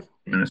into election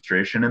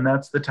administration, and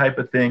that's the type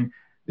of thing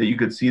that you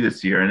could see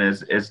this year. And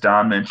as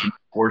Don mentioned,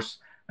 of course,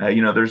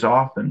 there's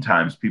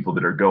oftentimes people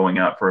that are going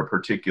out for a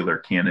particular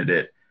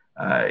candidate.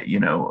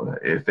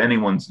 If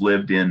anyone's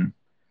lived in,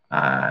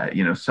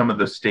 some of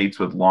the states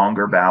with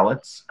longer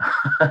ballots,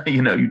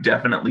 you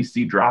definitely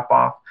see drop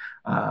off,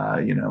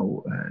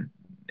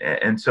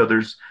 and so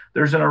there's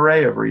an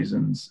array of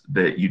reasons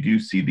that you do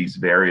see these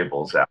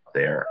variables out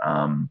there.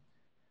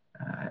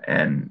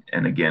 And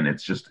again,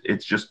 it's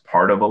just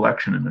part of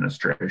election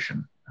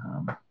administration.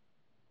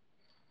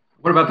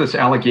 What about this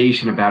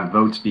allegation about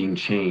votes being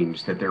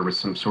changed, that there was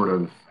some sort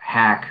of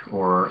hack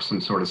or some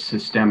sort of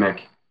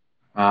systemic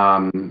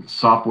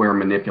software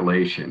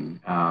manipulation?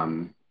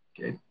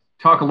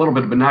 Talk a little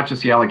bit, but not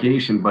just the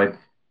allegation, but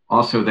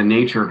also the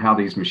nature of how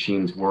these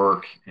machines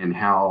work and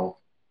how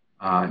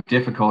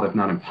difficult, if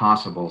not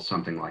impossible,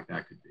 something like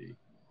that could be.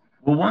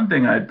 Well, one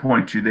thing I'd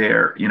point to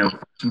there,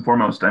 first and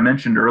foremost, I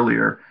mentioned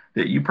earlier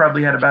that you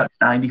probably had about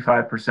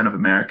 95% of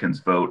Americans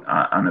vote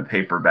on a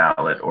paper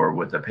ballot or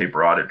with a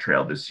paper audit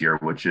trail this year,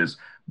 which is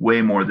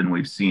way more than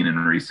we've seen in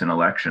recent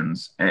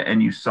elections.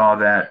 And you saw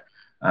that,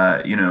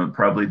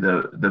 probably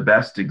the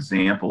best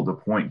example to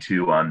point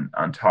to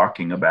on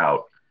talking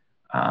about,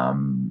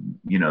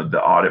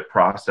 the audit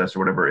process or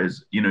whatever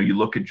is, you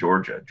look at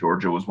Georgia.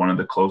 Georgia was one of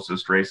the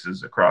closest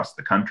races across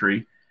the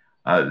country.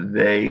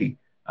 They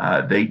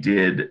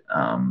did,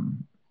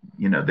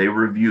 they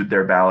reviewed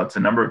their ballots a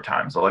number of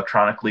times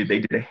electronically. They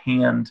did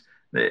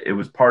it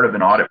was part of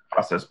an audit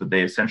process, but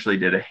they essentially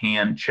did a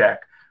hand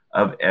check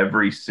of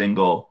every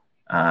single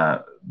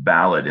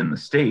ballot in the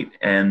state.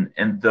 And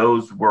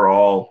those were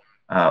all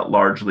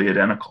largely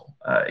identical.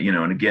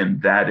 And again,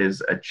 that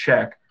is a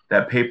check.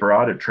 That paper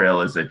audit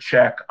trail is a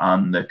check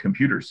on the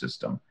computer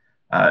system.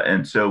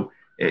 And so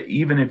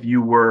even if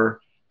you were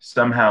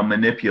somehow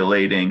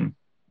manipulating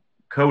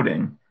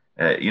coding,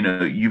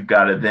 you've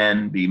got to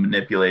then be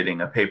manipulating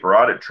a paper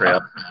audit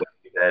trail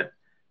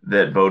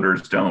that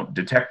voters don't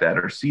detect that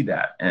or see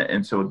that.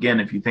 And so, again,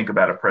 if you think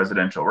about a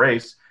presidential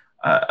race,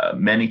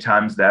 many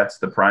times that's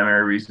the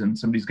primary reason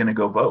somebody's going to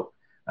go vote.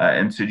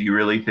 And so do you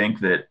really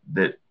think that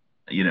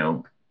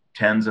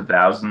tens of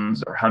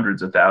thousands or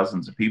hundreds of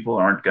thousands of people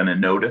aren't going to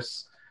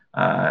notice?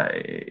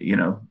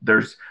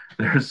 There's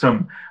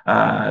some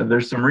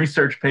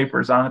research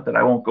papers on it that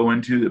I won't go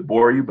into that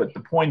bore you, but the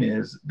point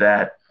is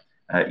that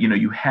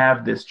you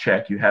have this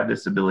check, you have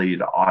this ability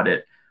to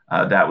audit.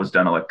 That was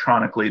done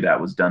electronically,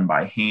 that was done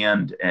by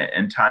hand,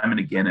 and time and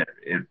again,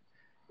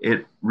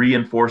 it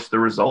reinforced the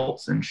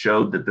results and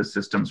showed that the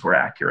systems were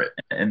accurate.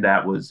 And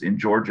that was in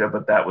Georgia,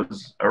 but that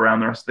was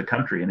around the rest of the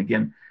country. And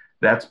again,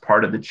 that's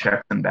part of the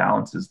checks and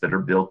balances that are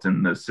built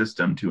in the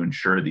system to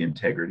ensure the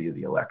integrity of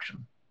the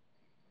election.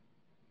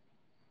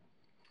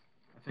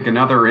 I think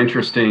another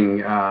interesting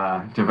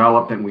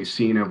development we've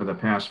seen over the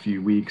past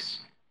few weeks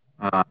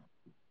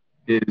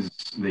is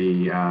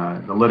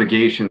the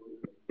litigation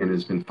it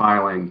has been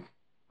filing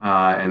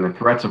and the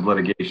threats of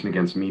litigation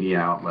against media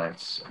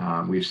outlets.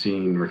 We've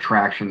seen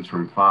retractions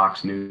from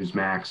Fox,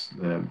 Newsmax,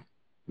 the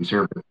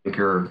conservative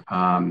thinker.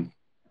 To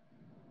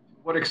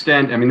what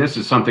extent? I mean, this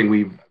is something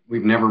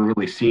we've never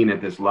really seen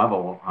at this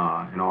level.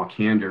 In all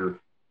candor,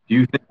 do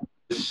you think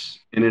this,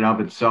 in and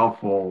of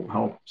itself, will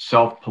help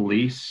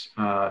self-police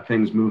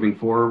things moving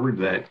forward?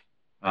 That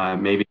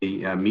maybe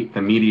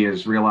the media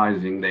is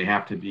realizing they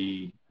have to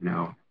be,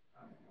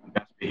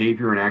 best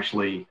behavior and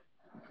actually,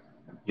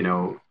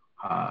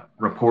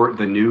 report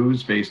the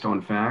news based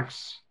on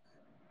facts?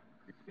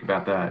 Think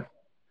about that.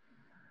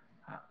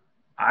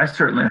 I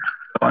certainly.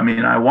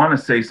 I want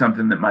to say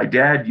something that my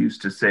dad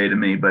used to say to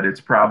me, but it's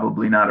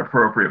probably not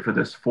appropriate for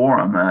this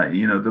forum.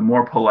 The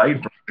more polite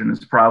version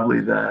is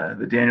probably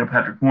the Daniel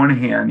Patrick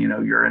Moynihan.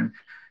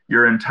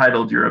 You're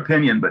entitled to your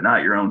opinion, but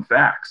not your own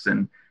facts.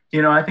 And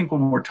I think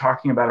when we're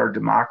talking about our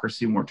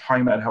democracy, when we're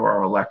talking about how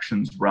our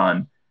elections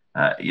run,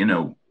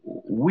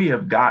 we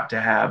have got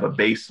to have a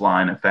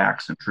baseline of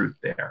facts and truth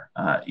there.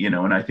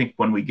 And I think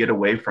when we get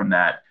away from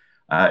that,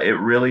 it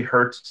really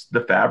hurts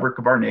the fabric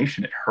of our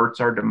nation. It hurts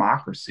our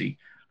democracy.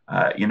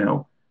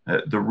 The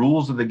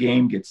rules of the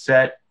game get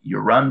set. You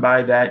run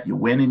by that. You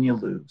win and you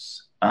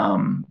lose.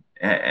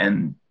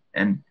 And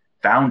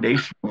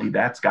foundationally,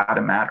 that's got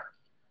to matter.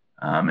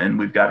 And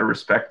we've got to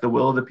respect the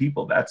will of the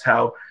people. That's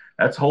how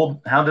this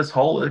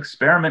whole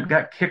experiment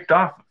got kicked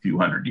off a few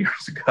hundred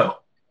years ago.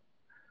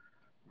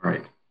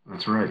 Right.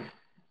 That's right.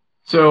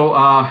 So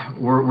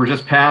we're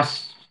just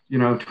past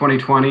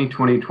 2020.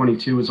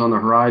 2022 is on the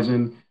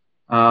horizon.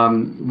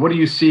 What do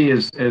you see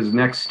as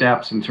next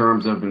steps in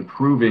terms of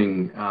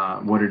improving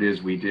what it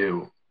is we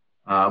do?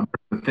 What are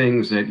the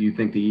things that you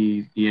think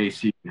the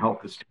EAC can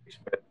help the states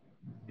with,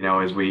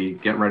 as we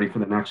get ready for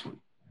the next one?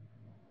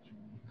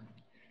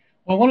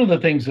 Well, one of the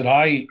things that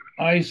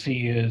I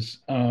see is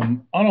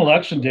on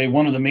election day,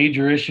 one of the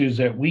major issues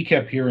that we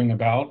kept hearing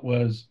about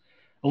was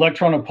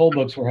electronic poll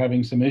books were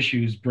having some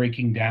issues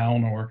breaking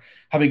down or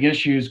having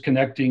issues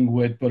connecting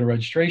with voter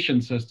registration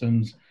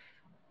systems.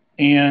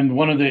 And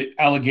one of the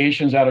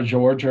allegations out of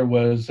Georgia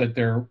was that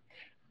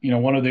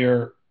one of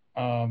their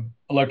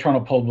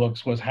electronic poll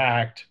books was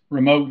hacked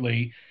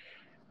remotely.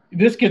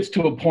 This gets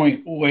to a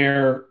point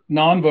where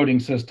non-voting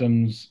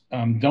systems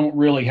don't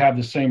really have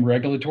the same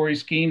regulatory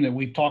scheme that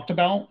we've talked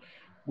about,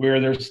 where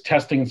there's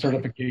testing and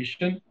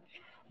certification,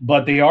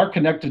 but they are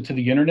connected to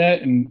the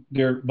internet and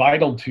they're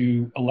vital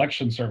to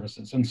election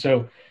services. And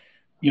so,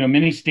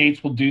 many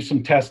states will do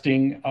some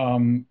testing.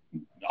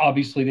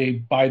 Obviously, they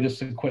buy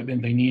this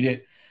equipment, they need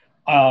it.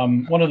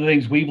 One of the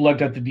things we've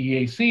looked at the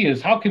DAC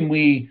is how can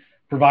we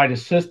provide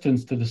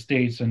assistance to the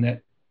states and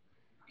that,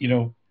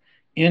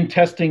 in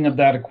testing of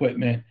that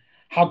equipment,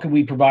 how can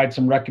we provide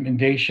some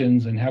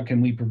recommendations and how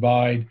can we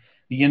provide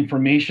the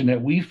information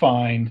that we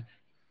find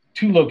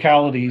to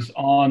localities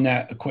on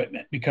that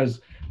equipment?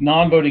 Because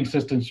non-voting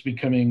systems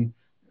becoming,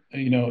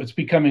 it's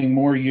becoming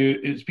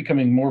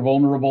more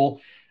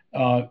vulnerable,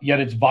 yet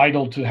it's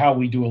vital to how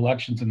we do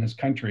elections in this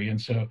country. And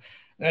so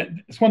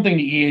it's one thing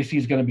the EAC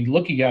is going to be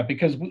looking at,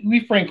 because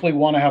we frankly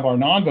want to have our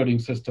non-voting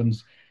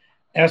systems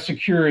as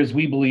secure as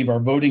we believe our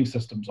voting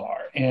systems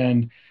are.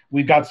 And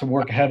we've got some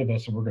work ahead of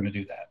us, and we're going to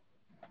do that.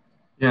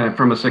 Yeah,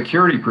 from a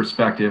security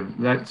perspective,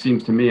 that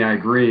seems to me, I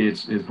agree,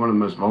 it's one of the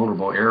most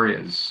vulnerable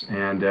areas.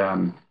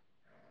 And,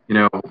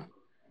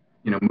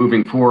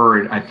 moving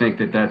forward, I think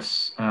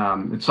that's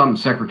it's something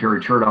Secretary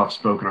Chertoff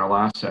spoke in our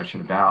last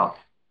session about.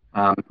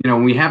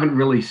 We haven't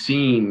really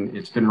seen,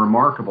 it's been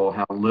remarkable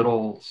how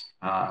little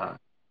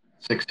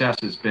success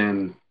has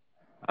been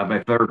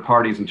by third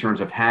parties in terms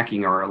of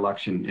hacking our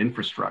election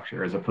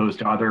infrastructure as opposed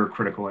to other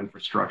critical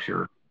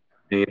infrastructure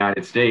in the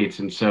United States.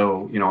 And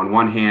so, on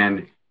one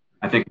hand,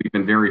 I think we've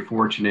been very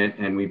fortunate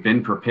and we've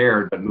been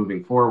prepared, but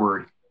moving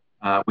forward,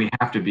 we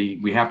have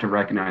to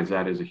recognize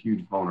that as a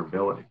huge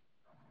vulnerability.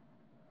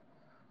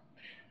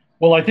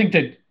 Well, I think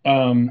that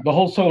the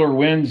whole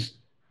SolarWinds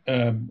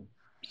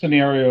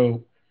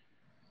scenario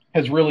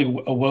has really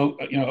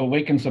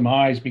awakened some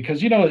eyes,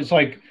 because it's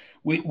like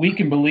we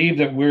can believe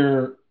that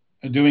we're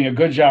doing a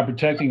good job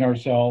protecting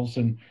ourselves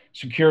and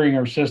securing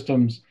our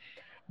systems,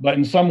 but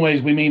in some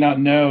ways we may not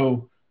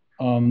know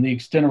the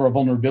extent of our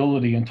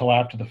vulnerability until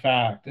after the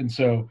fact. And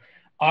so,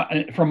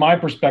 from my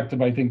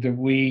perspective, I think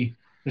that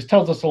this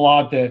tells us a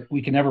lot that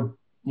we can never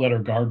let our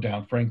guard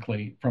down.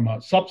 Frankly, from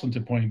a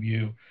substantive point of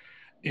view,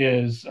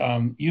 is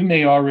you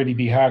may already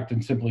be hacked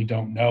and simply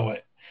don't know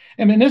it.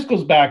 I mean, this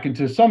goes back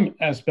into some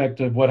aspect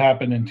of what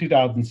happened in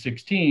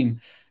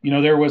 2016.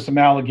 There was some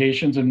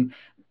allegations, and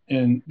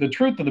the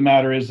truth of the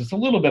matter is it's a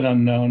little bit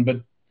unknown,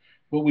 but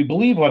what we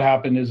believe what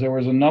happened is there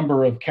was a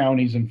number of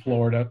counties in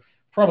Florida,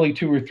 probably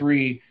 2 or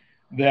 3,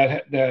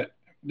 that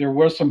there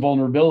were some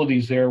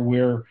vulnerabilities there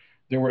where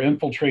they were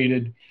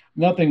infiltrated.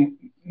 No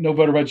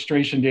voter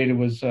registration data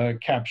was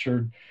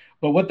captured.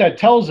 But what that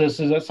tells us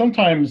is that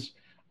sometimes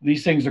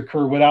these things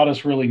occur without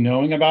us really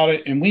knowing about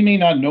it. And we may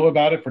not know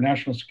about it for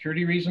national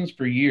security reasons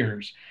for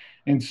years.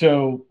 And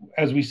so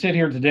as we sit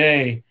here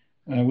today,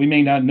 we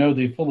may not know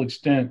the full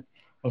extent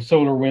of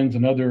SolarWinds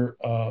and other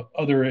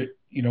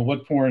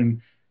what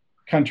foreign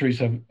countries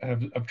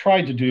have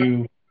tried to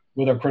do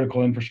with our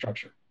critical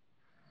infrastructure.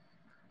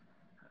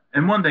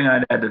 And one thing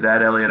I'd add to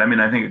that, Elliot,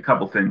 I think a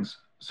couple things.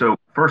 So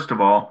first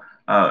of all,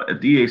 at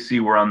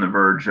DAC, we're on the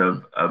verge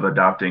of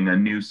adopting a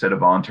new set of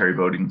voluntary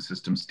voting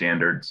system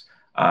standards.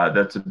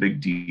 That's a big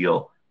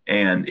deal.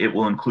 And it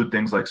will include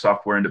things like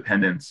software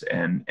independence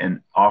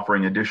and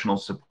offering additional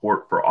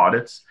support for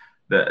audits.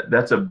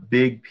 That's a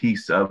big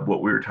piece of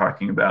what we were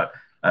talking about.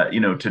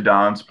 To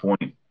Don's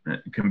point,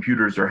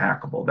 computers are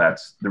hackable.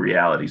 That's the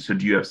reality. So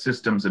do you have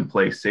systems in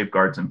place,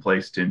 safeguards in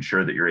place to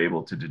ensure that you're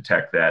able to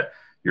detect that,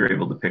 you're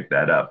able to pick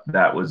that up?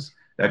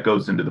 That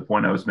goes into the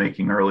point I was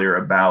making earlier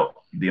about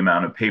the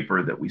amount of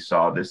paper that we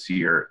saw this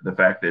year, the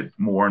fact that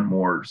more and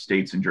more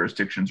states and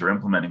jurisdictions are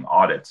implementing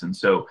audits. And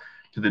so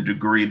to the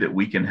degree that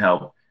we can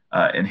help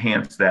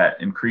enhance that,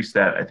 increase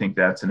that, I think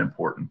that's an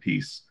important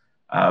piece.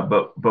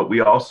 But we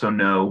also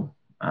know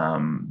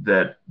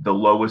that the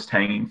lowest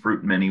hanging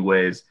fruit in many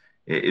ways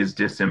is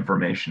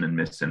disinformation and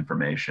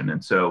misinformation.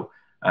 And so,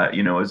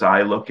 as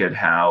I look at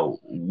how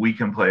we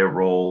can play a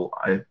role,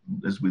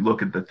 as we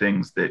look at the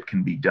things that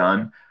can be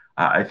done,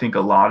 I think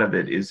a lot of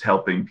it is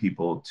helping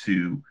people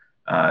to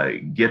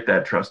get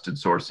that trusted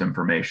source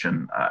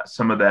information.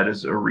 Some of that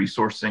is a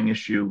resourcing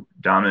issue.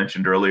 Don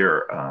mentioned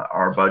earlier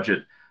our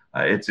budget.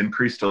 It's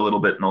increased a little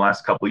bit in the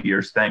last couple of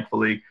years,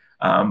 thankfully.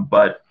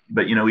 But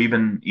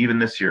even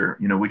this year,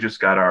 we just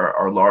got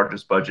our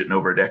largest budget in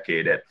over a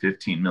decade at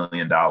 $15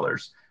 million.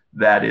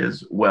 That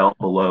is well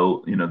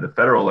below, the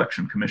Federal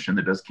Election Commission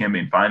that does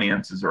campaign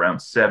finance is around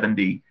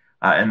 70,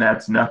 and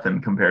that's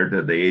nothing compared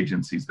to the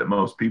agencies that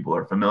most people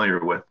are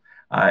familiar with.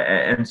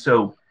 And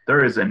so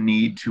there is a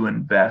need to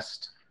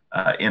invest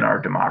in our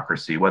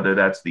democracy, whether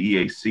that's the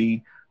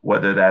EAC,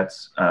 whether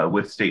that's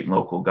with state and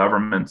local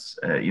governments.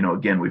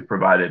 Again, we've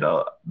provided,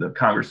 the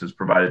Congress has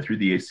provided through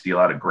the EAC a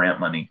lot of grant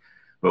money,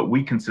 but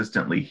we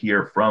consistently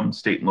hear from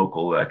state and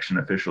local election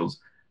officials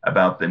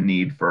about the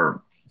need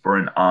for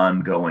an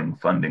ongoing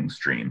funding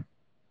stream.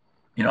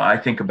 I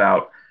think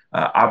about,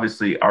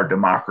 obviously, our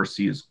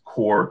democracy is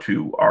core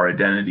to our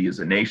identity as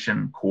a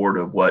nation, core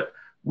to what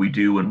we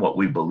do and what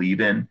we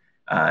believe in.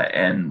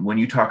 And when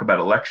you talk about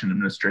election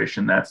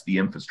administration, that's the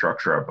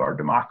infrastructure of our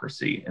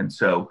democracy. And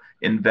so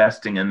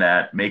investing in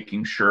that,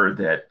 making sure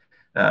that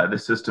the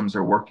systems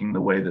are working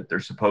the way that they're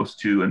supposed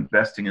to,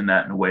 investing in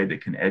that in a way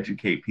that can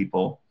educate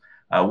people.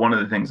 One of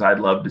the things I'd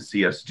love to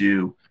see us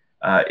do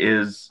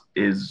is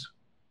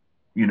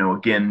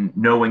again,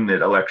 knowing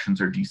that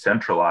elections are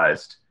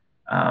decentralized,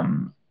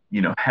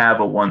 have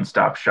a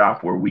one-stop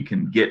shop where we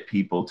can get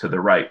people to the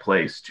right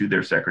place, to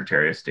their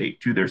Secretary of State,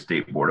 to their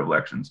state board of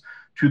elections,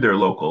 to their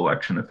local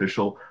election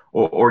official,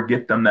 or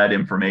get them that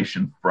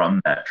information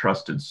from that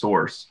trusted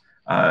source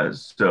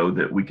so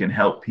that we can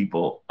help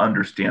people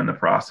understand the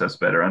process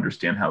better,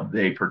 understand how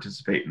they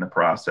participate in the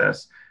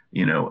process,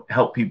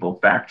 help people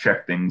fact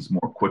check things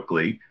more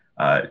quickly,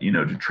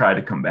 to try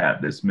to combat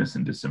this mis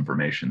and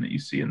disinformation that you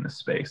see in this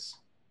space.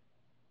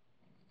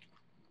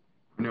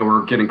 I know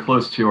we're getting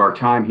close to our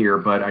time here,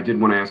 but I did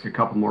want to ask a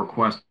couple more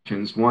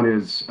questions. One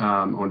is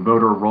on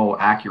voter roll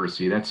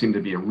accuracy. That seemed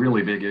to be a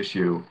really big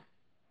issue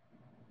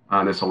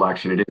on this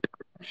election. It is an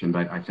election,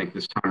 but I think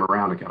this time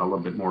around it got a little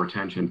bit more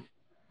attention.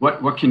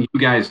 What can you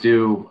guys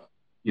do,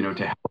 to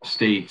help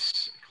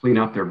states clean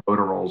up their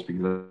voter rolls?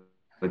 Because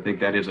I think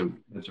that's a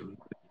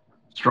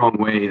strong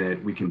way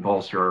that we can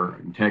bolster our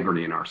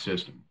integrity in our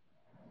system.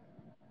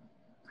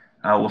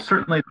 Well,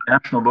 certainly the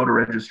National Voter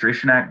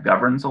Registration Act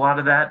governs a lot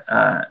of that.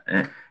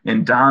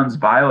 In Don's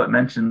bio, it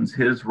mentions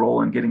his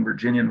role in getting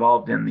Virginia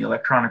involved in the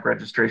Electronic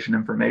Registration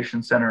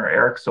Information Center,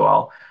 ERIC.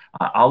 So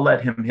I'll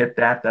let him hit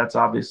that. That's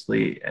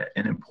obviously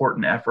an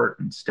important effort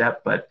and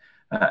step. But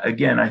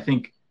again, I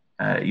think,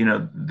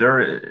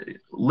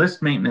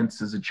 list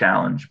maintenance is a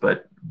challenge,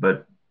 but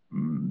voter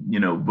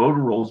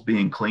rolls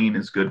being clean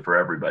is good for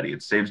everybody.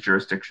 It saves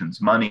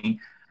jurisdictions money.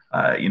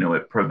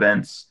 It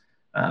prevents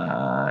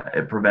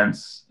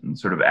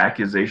sort of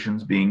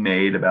accusations being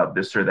made about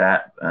this or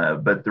that.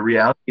 But the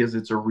reality is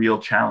it's a real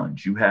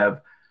challenge. You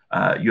have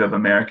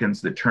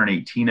Americans that turn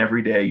 18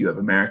 every day. You have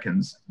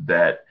Americans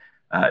that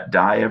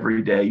die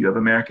every day. You have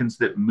Americans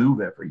that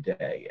move every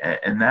day.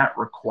 And that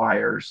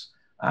requires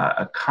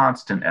a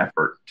constant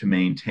effort to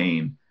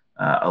maintain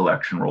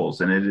election rolls.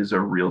 And it is a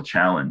real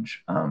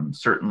challenge.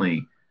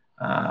 Certainly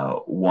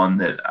one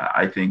that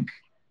I think,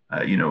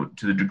 to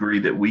the degree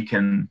that we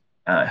can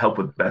help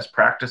with best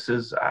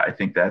practices, I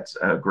think that's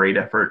a great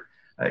effort.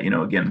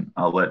 Again,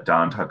 I'll let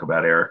Don talk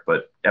about ERIC,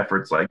 but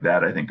efforts like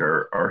that, I think,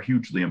 are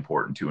hugely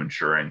important to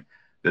ensuring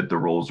that the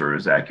rolls are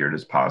as accurate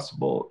as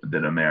possible,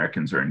 that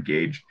Americans are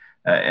engaged.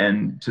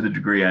 And to the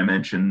degree I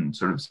mentioned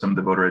sort of some of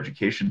the voter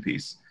education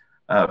piece,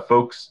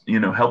 folks,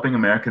 helping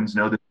Americans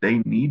know that they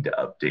need to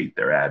update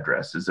their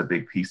address is a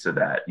big piece of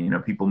that.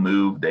 People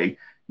move, they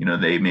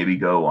maybe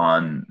go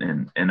on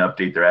and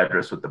update their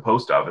address with the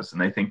post office,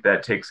 and they think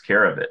that takes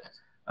care of it.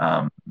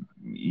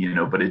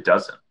 But it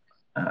doesn't.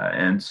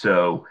 And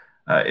so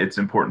it's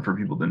important for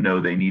people to know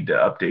they need to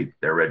update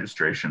their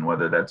registration,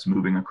 whether that's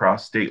moving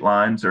across state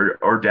lines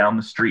or down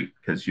the street,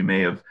 because you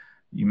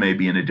may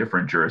be in a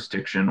different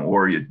jurisdiction,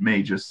 or it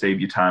may just save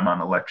you time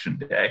on election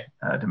day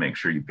to make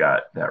sure you've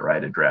got that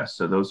right address.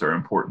 So those are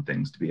important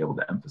things to be able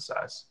to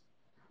emphasize.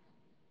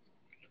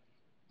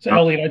 So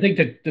Elliot, I think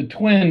that the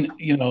twin,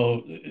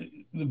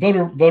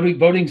 the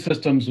voting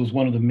systems was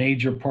one of the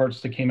major parts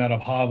that came out of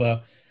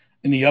HAVA.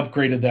 And the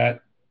upgrade of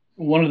that,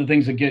 one of the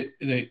things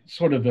that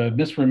sort of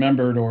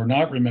misremembered or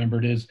not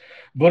remembered is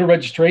voter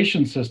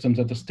registration systems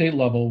at the state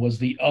level was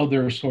the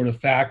other sort of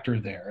factor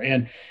there.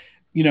 And,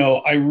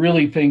 I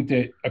really think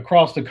that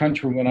across the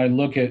country, when I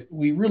look at,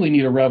 we really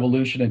need a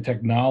revolution in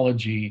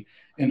technology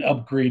and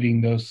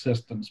upgrading those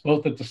systems,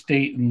 both at the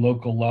state and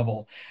local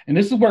level. And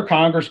this is where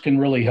Congress can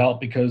really help,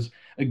 because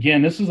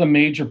again, this is a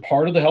major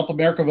part of the Help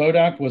America Vote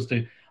Act, was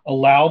to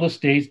allow the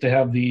states to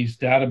have these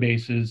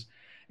databases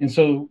And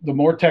so the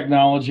more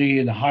technology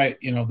and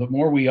the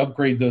more we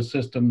upgrade those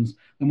systems,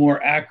 the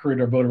more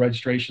accurate our voter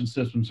registration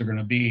systems are going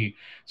to be.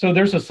 So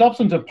there's a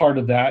substantive part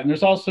of that, and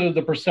there's also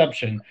the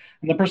perception.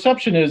 And the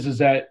perception is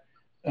that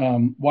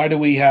why do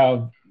we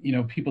have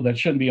people that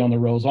shouldn't be on the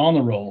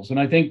rolls? And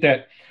I think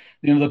that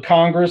the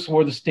Congress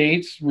or the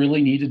states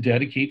really need to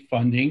dedicate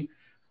funding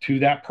to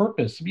that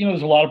purpose.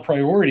 There's a lot of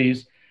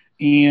priorities,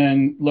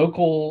 and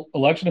local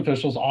election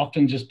officials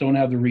often just don't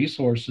have the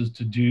resources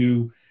to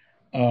do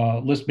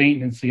list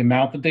maintenance the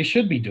amount that they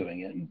should be doing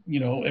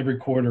it. Every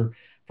quarter,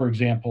 for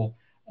example.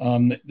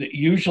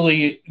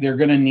 Usually they're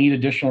going to need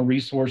additional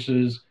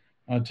resources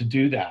to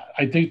do that.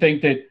 I do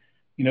think that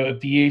if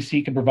the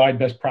EAC can provide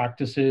best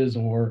practices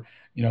or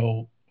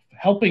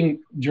helping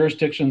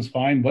jurisdictions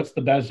find what's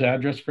the best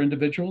address for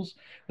individuals,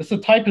 that's the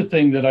type of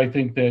thing that I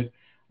think that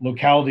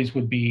localities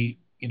would be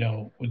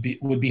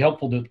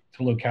helpful to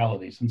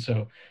localities. And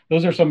so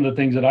those are some of the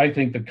things that I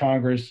think that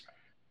Congress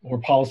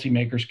or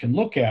policymakers can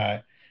look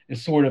at,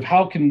 is sort of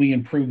how can we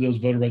improve those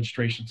voter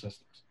registration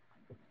systems.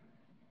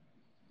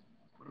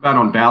 What about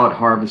on ballot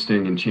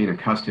harvesting and chain of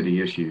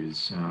custody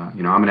issues? I'm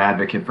an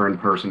advocate for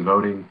in-person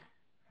voting,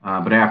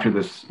 but after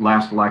this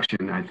last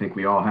election, I think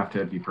we all have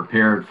to be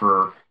prepared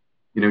for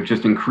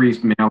just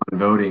increased mail-in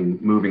voting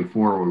moving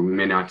forward. We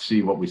may not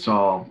see what we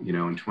saw in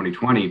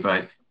 2020,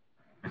 but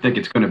I think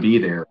it's going to be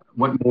there.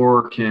 What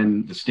more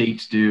can the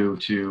states do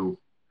to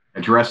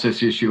address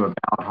this issue of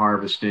ballot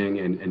harvesting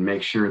and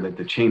make sure that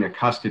the chain of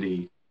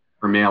custody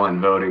for mail-in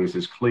voting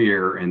is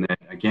clear, and that,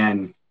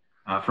 again,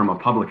 from a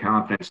public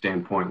confidence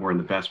standpoint, we're in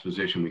the best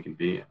position we can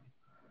be in?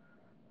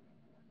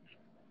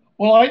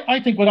 Well, I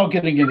think without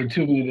getting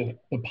into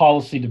the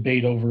policy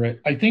debate over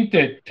it, I think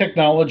that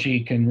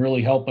technology can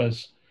really help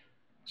us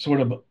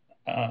sort of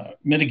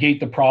mitigate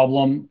the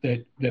problem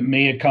that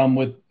may have come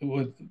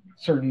with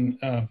certain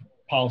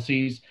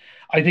policies.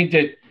 I think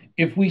that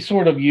if we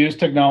sort of use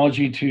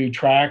technology to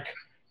track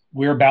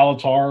where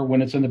ballots are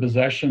when it's in the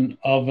possession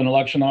of an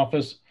election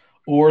office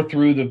or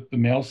through the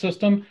mail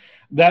system,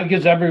 that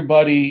gives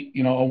everybody,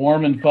 a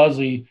warm and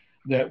fuzzy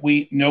that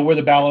we know where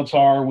the ballots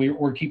are.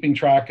 We're keeping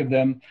track of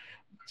them.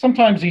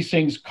 Sometimes these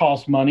things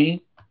cost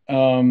money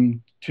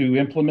to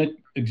implement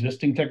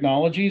existing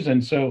technologies.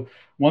 And so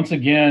once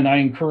again, I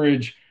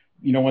encourage,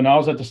 when I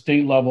was at the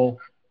state level,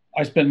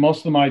 I spent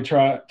most of my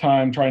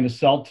time trying to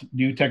sell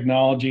new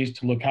technologies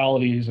to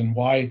localities and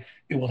why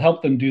it will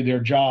help them do their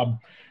job.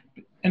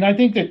 And I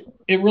think that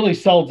it really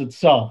sells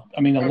itself.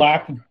 I mean, a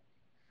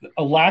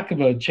lack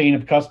of a chain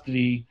of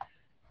custody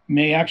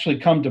may actually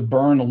come to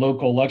burn a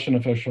local election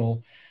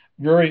official,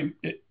 very,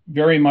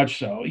 very much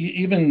so.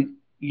 Even,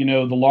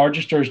 the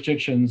largest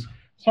jurisdictions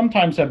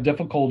sometimes have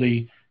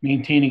difficulty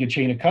maintaining a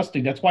chain of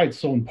custody. That's why it's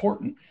so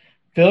important.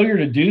 Failure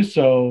to do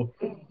so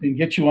can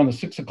get you on the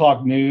 6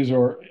 o'clock news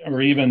or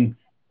even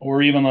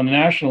on the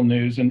national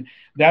news. And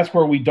that's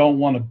where we don't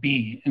want to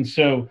be. And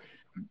so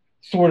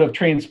sort of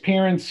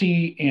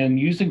transparency and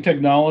using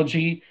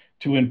technology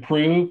to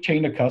improve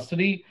chain of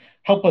custody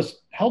helps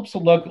the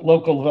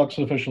local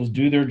election officials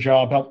do their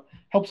job,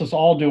 helps us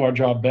all do our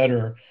job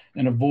better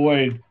and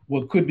avoid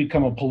what could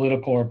become a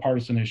political or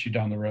partisan issue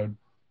down the road.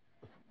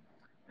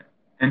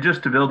 And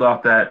just to build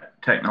off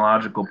that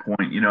technological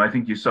point, I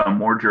think you saw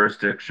more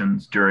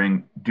jurisdictions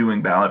during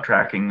doing ballot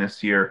tracking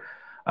this year.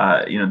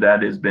 That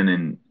has been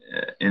an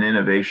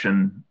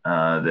innovation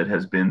that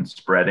has been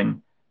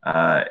spreading.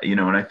 And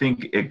I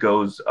think it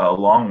goes a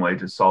long way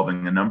to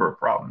solving a number of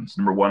problems.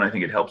 Number one, I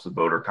think it helps with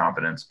voter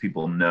confidence.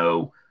 People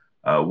know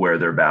where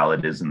their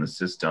ballot is in the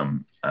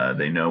system.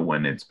 They know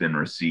when it's been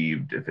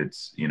received. If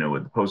it's,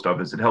 with the post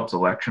office, it helps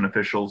election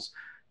officials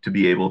to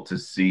be able to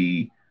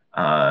see,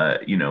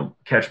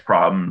 catch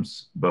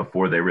problems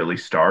before they really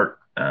start.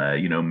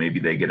 Maybe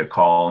they get a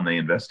call and they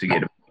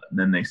investigate it, and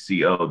then they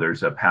see, oh,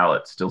 there's a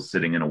pallet still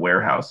sitting in a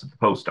warehouse at the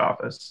post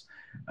office,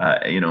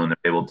 and they're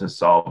able to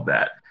solve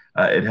that.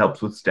 It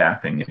helps with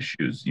staffing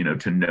issues,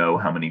 to know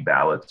how many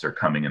ballots are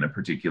coming in a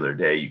particular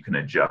day. You can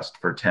adjust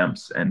for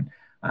temps. And,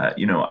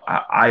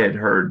 I had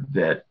heard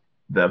that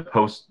the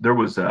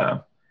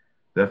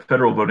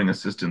Federal Voting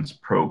Assistance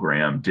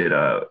Program did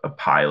a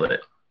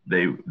pilot.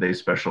 They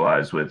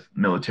specialize with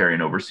military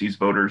and overseas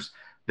voters.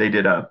 They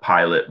did a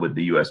pilot with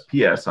the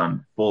USPS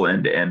on full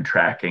end-to-end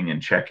tracking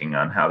and checking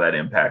on how that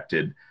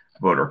impacted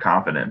voter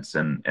confidence.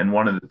 And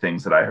one of the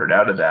things that I heard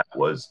out of that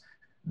was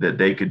that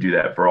they could do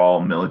that for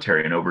all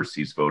military and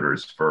overseas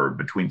voters for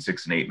between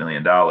 $6 and $8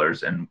 million.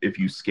 And if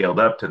you scaled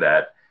up to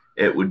that,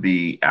 it would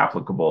be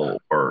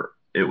applicable, or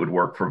it would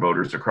work for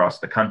voters across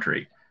the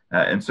country.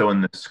 And so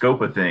in the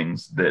scope of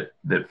things, that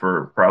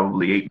for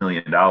probably $8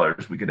 million,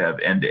 we could have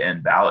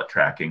end-to-end ballot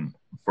tracking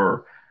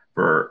for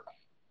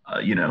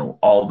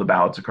all the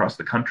ballots across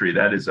the country.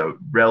 That is a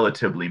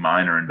relatively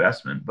minor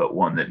investment, but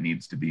one that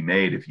needs to be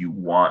made if you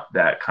want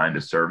that kind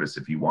of service,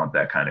 if you want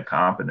that kind of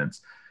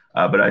confidence.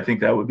 But I think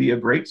that would be a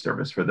great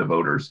service for the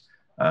voters,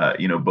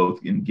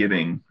 both in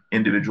giving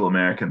individual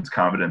Americans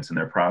confidence in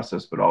their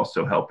process, but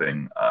also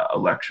helping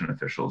election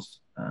officials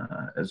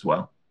as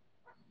well.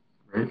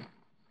 Great.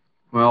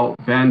 Well,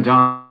 Ben,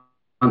 Don,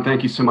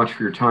 Thank you so much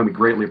for your time. We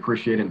greatly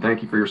appreciate it, and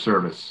thank you for your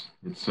service.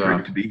 It's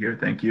great to be here.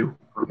 Thank you.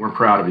 We're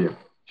proud of you.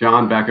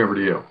 John, back over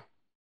to you.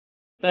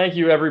 Thank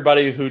you,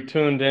 everybody who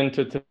tuned in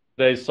to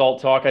today's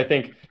SALT Talk. I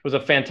think it was a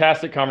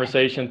fantastic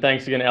conversation.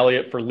 Thanks again,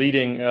 Elliot, for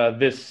leading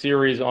this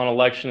series on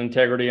election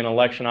integrity and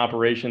election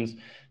operations.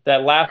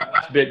 That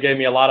last bit gave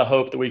me a lot of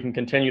hope that we can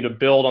continue to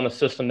build on the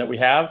system that we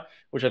have,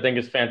 which I think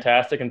is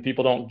fantastic. And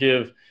people don't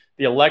give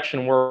the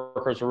election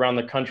workers around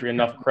the country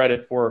enough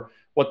credit for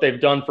what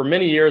they've done for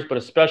many years, but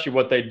especially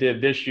what they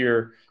did this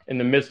year in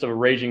the midst of a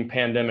raging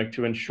pandemic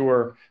to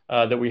ensure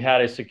that we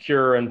had a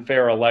secure and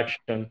fair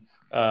election.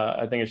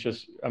 I think it's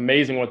just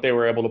amazing what they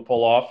were able to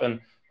pull off, and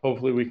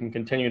hopefully we can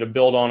continue to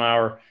build on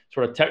our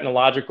sort of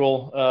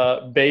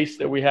technological base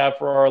that we have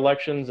for our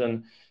elections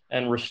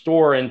and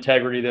restore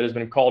integrity that has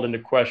been called into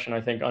question,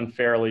 I think,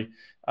 unfairly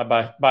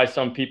by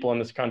some people in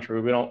this country.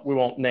 We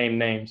won't name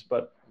names,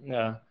 but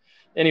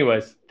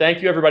anyways,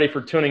 thank you everybody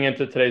for tuning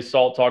into today's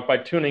SALT Talk. By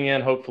tuning in,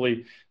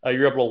 hopefully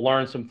you're able to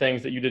learn some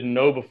things that you didn't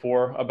know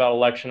before about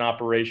election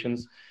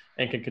operations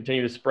and can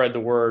continue to spread the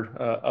word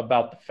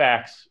about the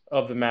facts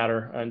of the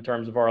matter in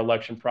terms of our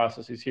election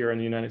processes here in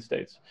the United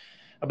States.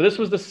 But this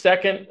was the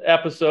second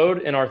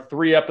episode in our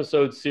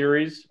 3-episode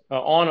series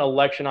on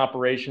election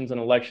operations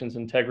and elections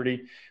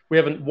integrity. We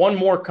have one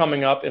more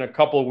coming up in a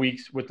couple of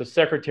weeks with the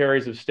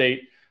Secretaries of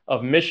State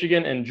of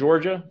Michigan and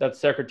Georgia. That's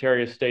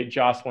Secretary of State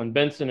Jocelyn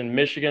Benson in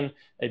Michigan,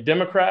 a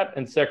Democrat,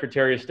 and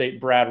Secretary of State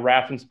Brad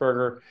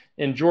Raffensperger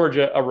in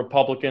Georgia, a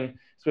Republican.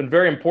 It's been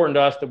very important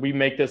to us that we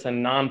make this a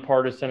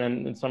nonpartisan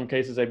and in some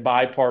cases a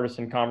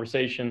bipartisan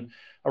conversation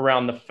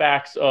around the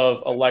facts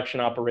of election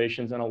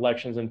operations and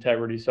elections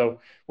integrity. So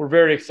we're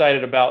very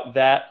excited about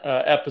that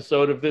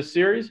episode of this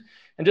series.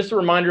 And just a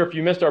reminder, if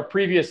you missed our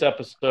previous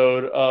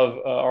episode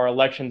of our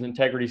elections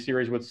integrity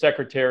series with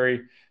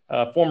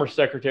former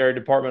Secretary,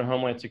 Department of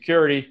Homeland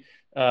Security,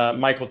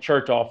 Michael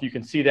Chertoff, you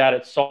can see that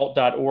at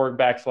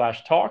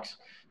salt.org/talks.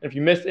 If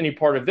you missed any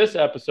part of this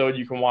episode,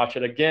 you can watch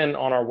it again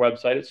on our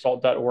website at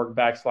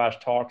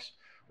salt.org/talks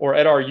or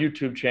at our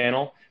YouTube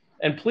channel.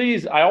 And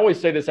please, I always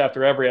say this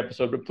after every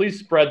episode, but please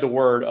spread the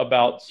word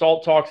about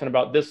SALT Talks and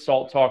about this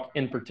SALT Talk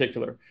in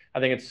particular. I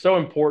think it's so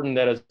important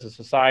that as a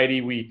society,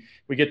 we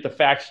get the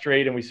facts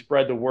straight and we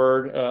spread the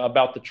word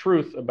about the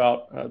truth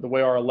about the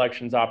way our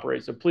elections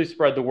operate. So please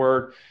spread the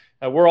word.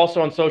 We're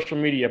also on social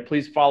media.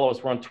 Please follow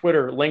us. We're on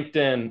Twitter,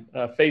 LinkedIn,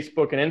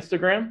 Facebook, and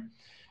Instagram.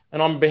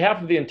 And on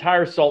behalf of the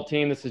entire SALT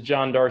team, this is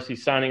John Darcy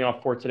signing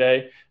off for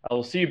today.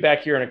 We'll see you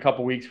back here in a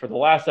couple weeks for the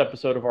last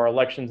episode of our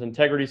Elections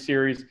Integrity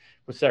series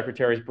with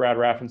Secretaries Brad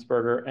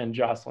Raffensperger and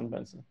Jocelyn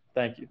Benson.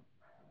 Thank you.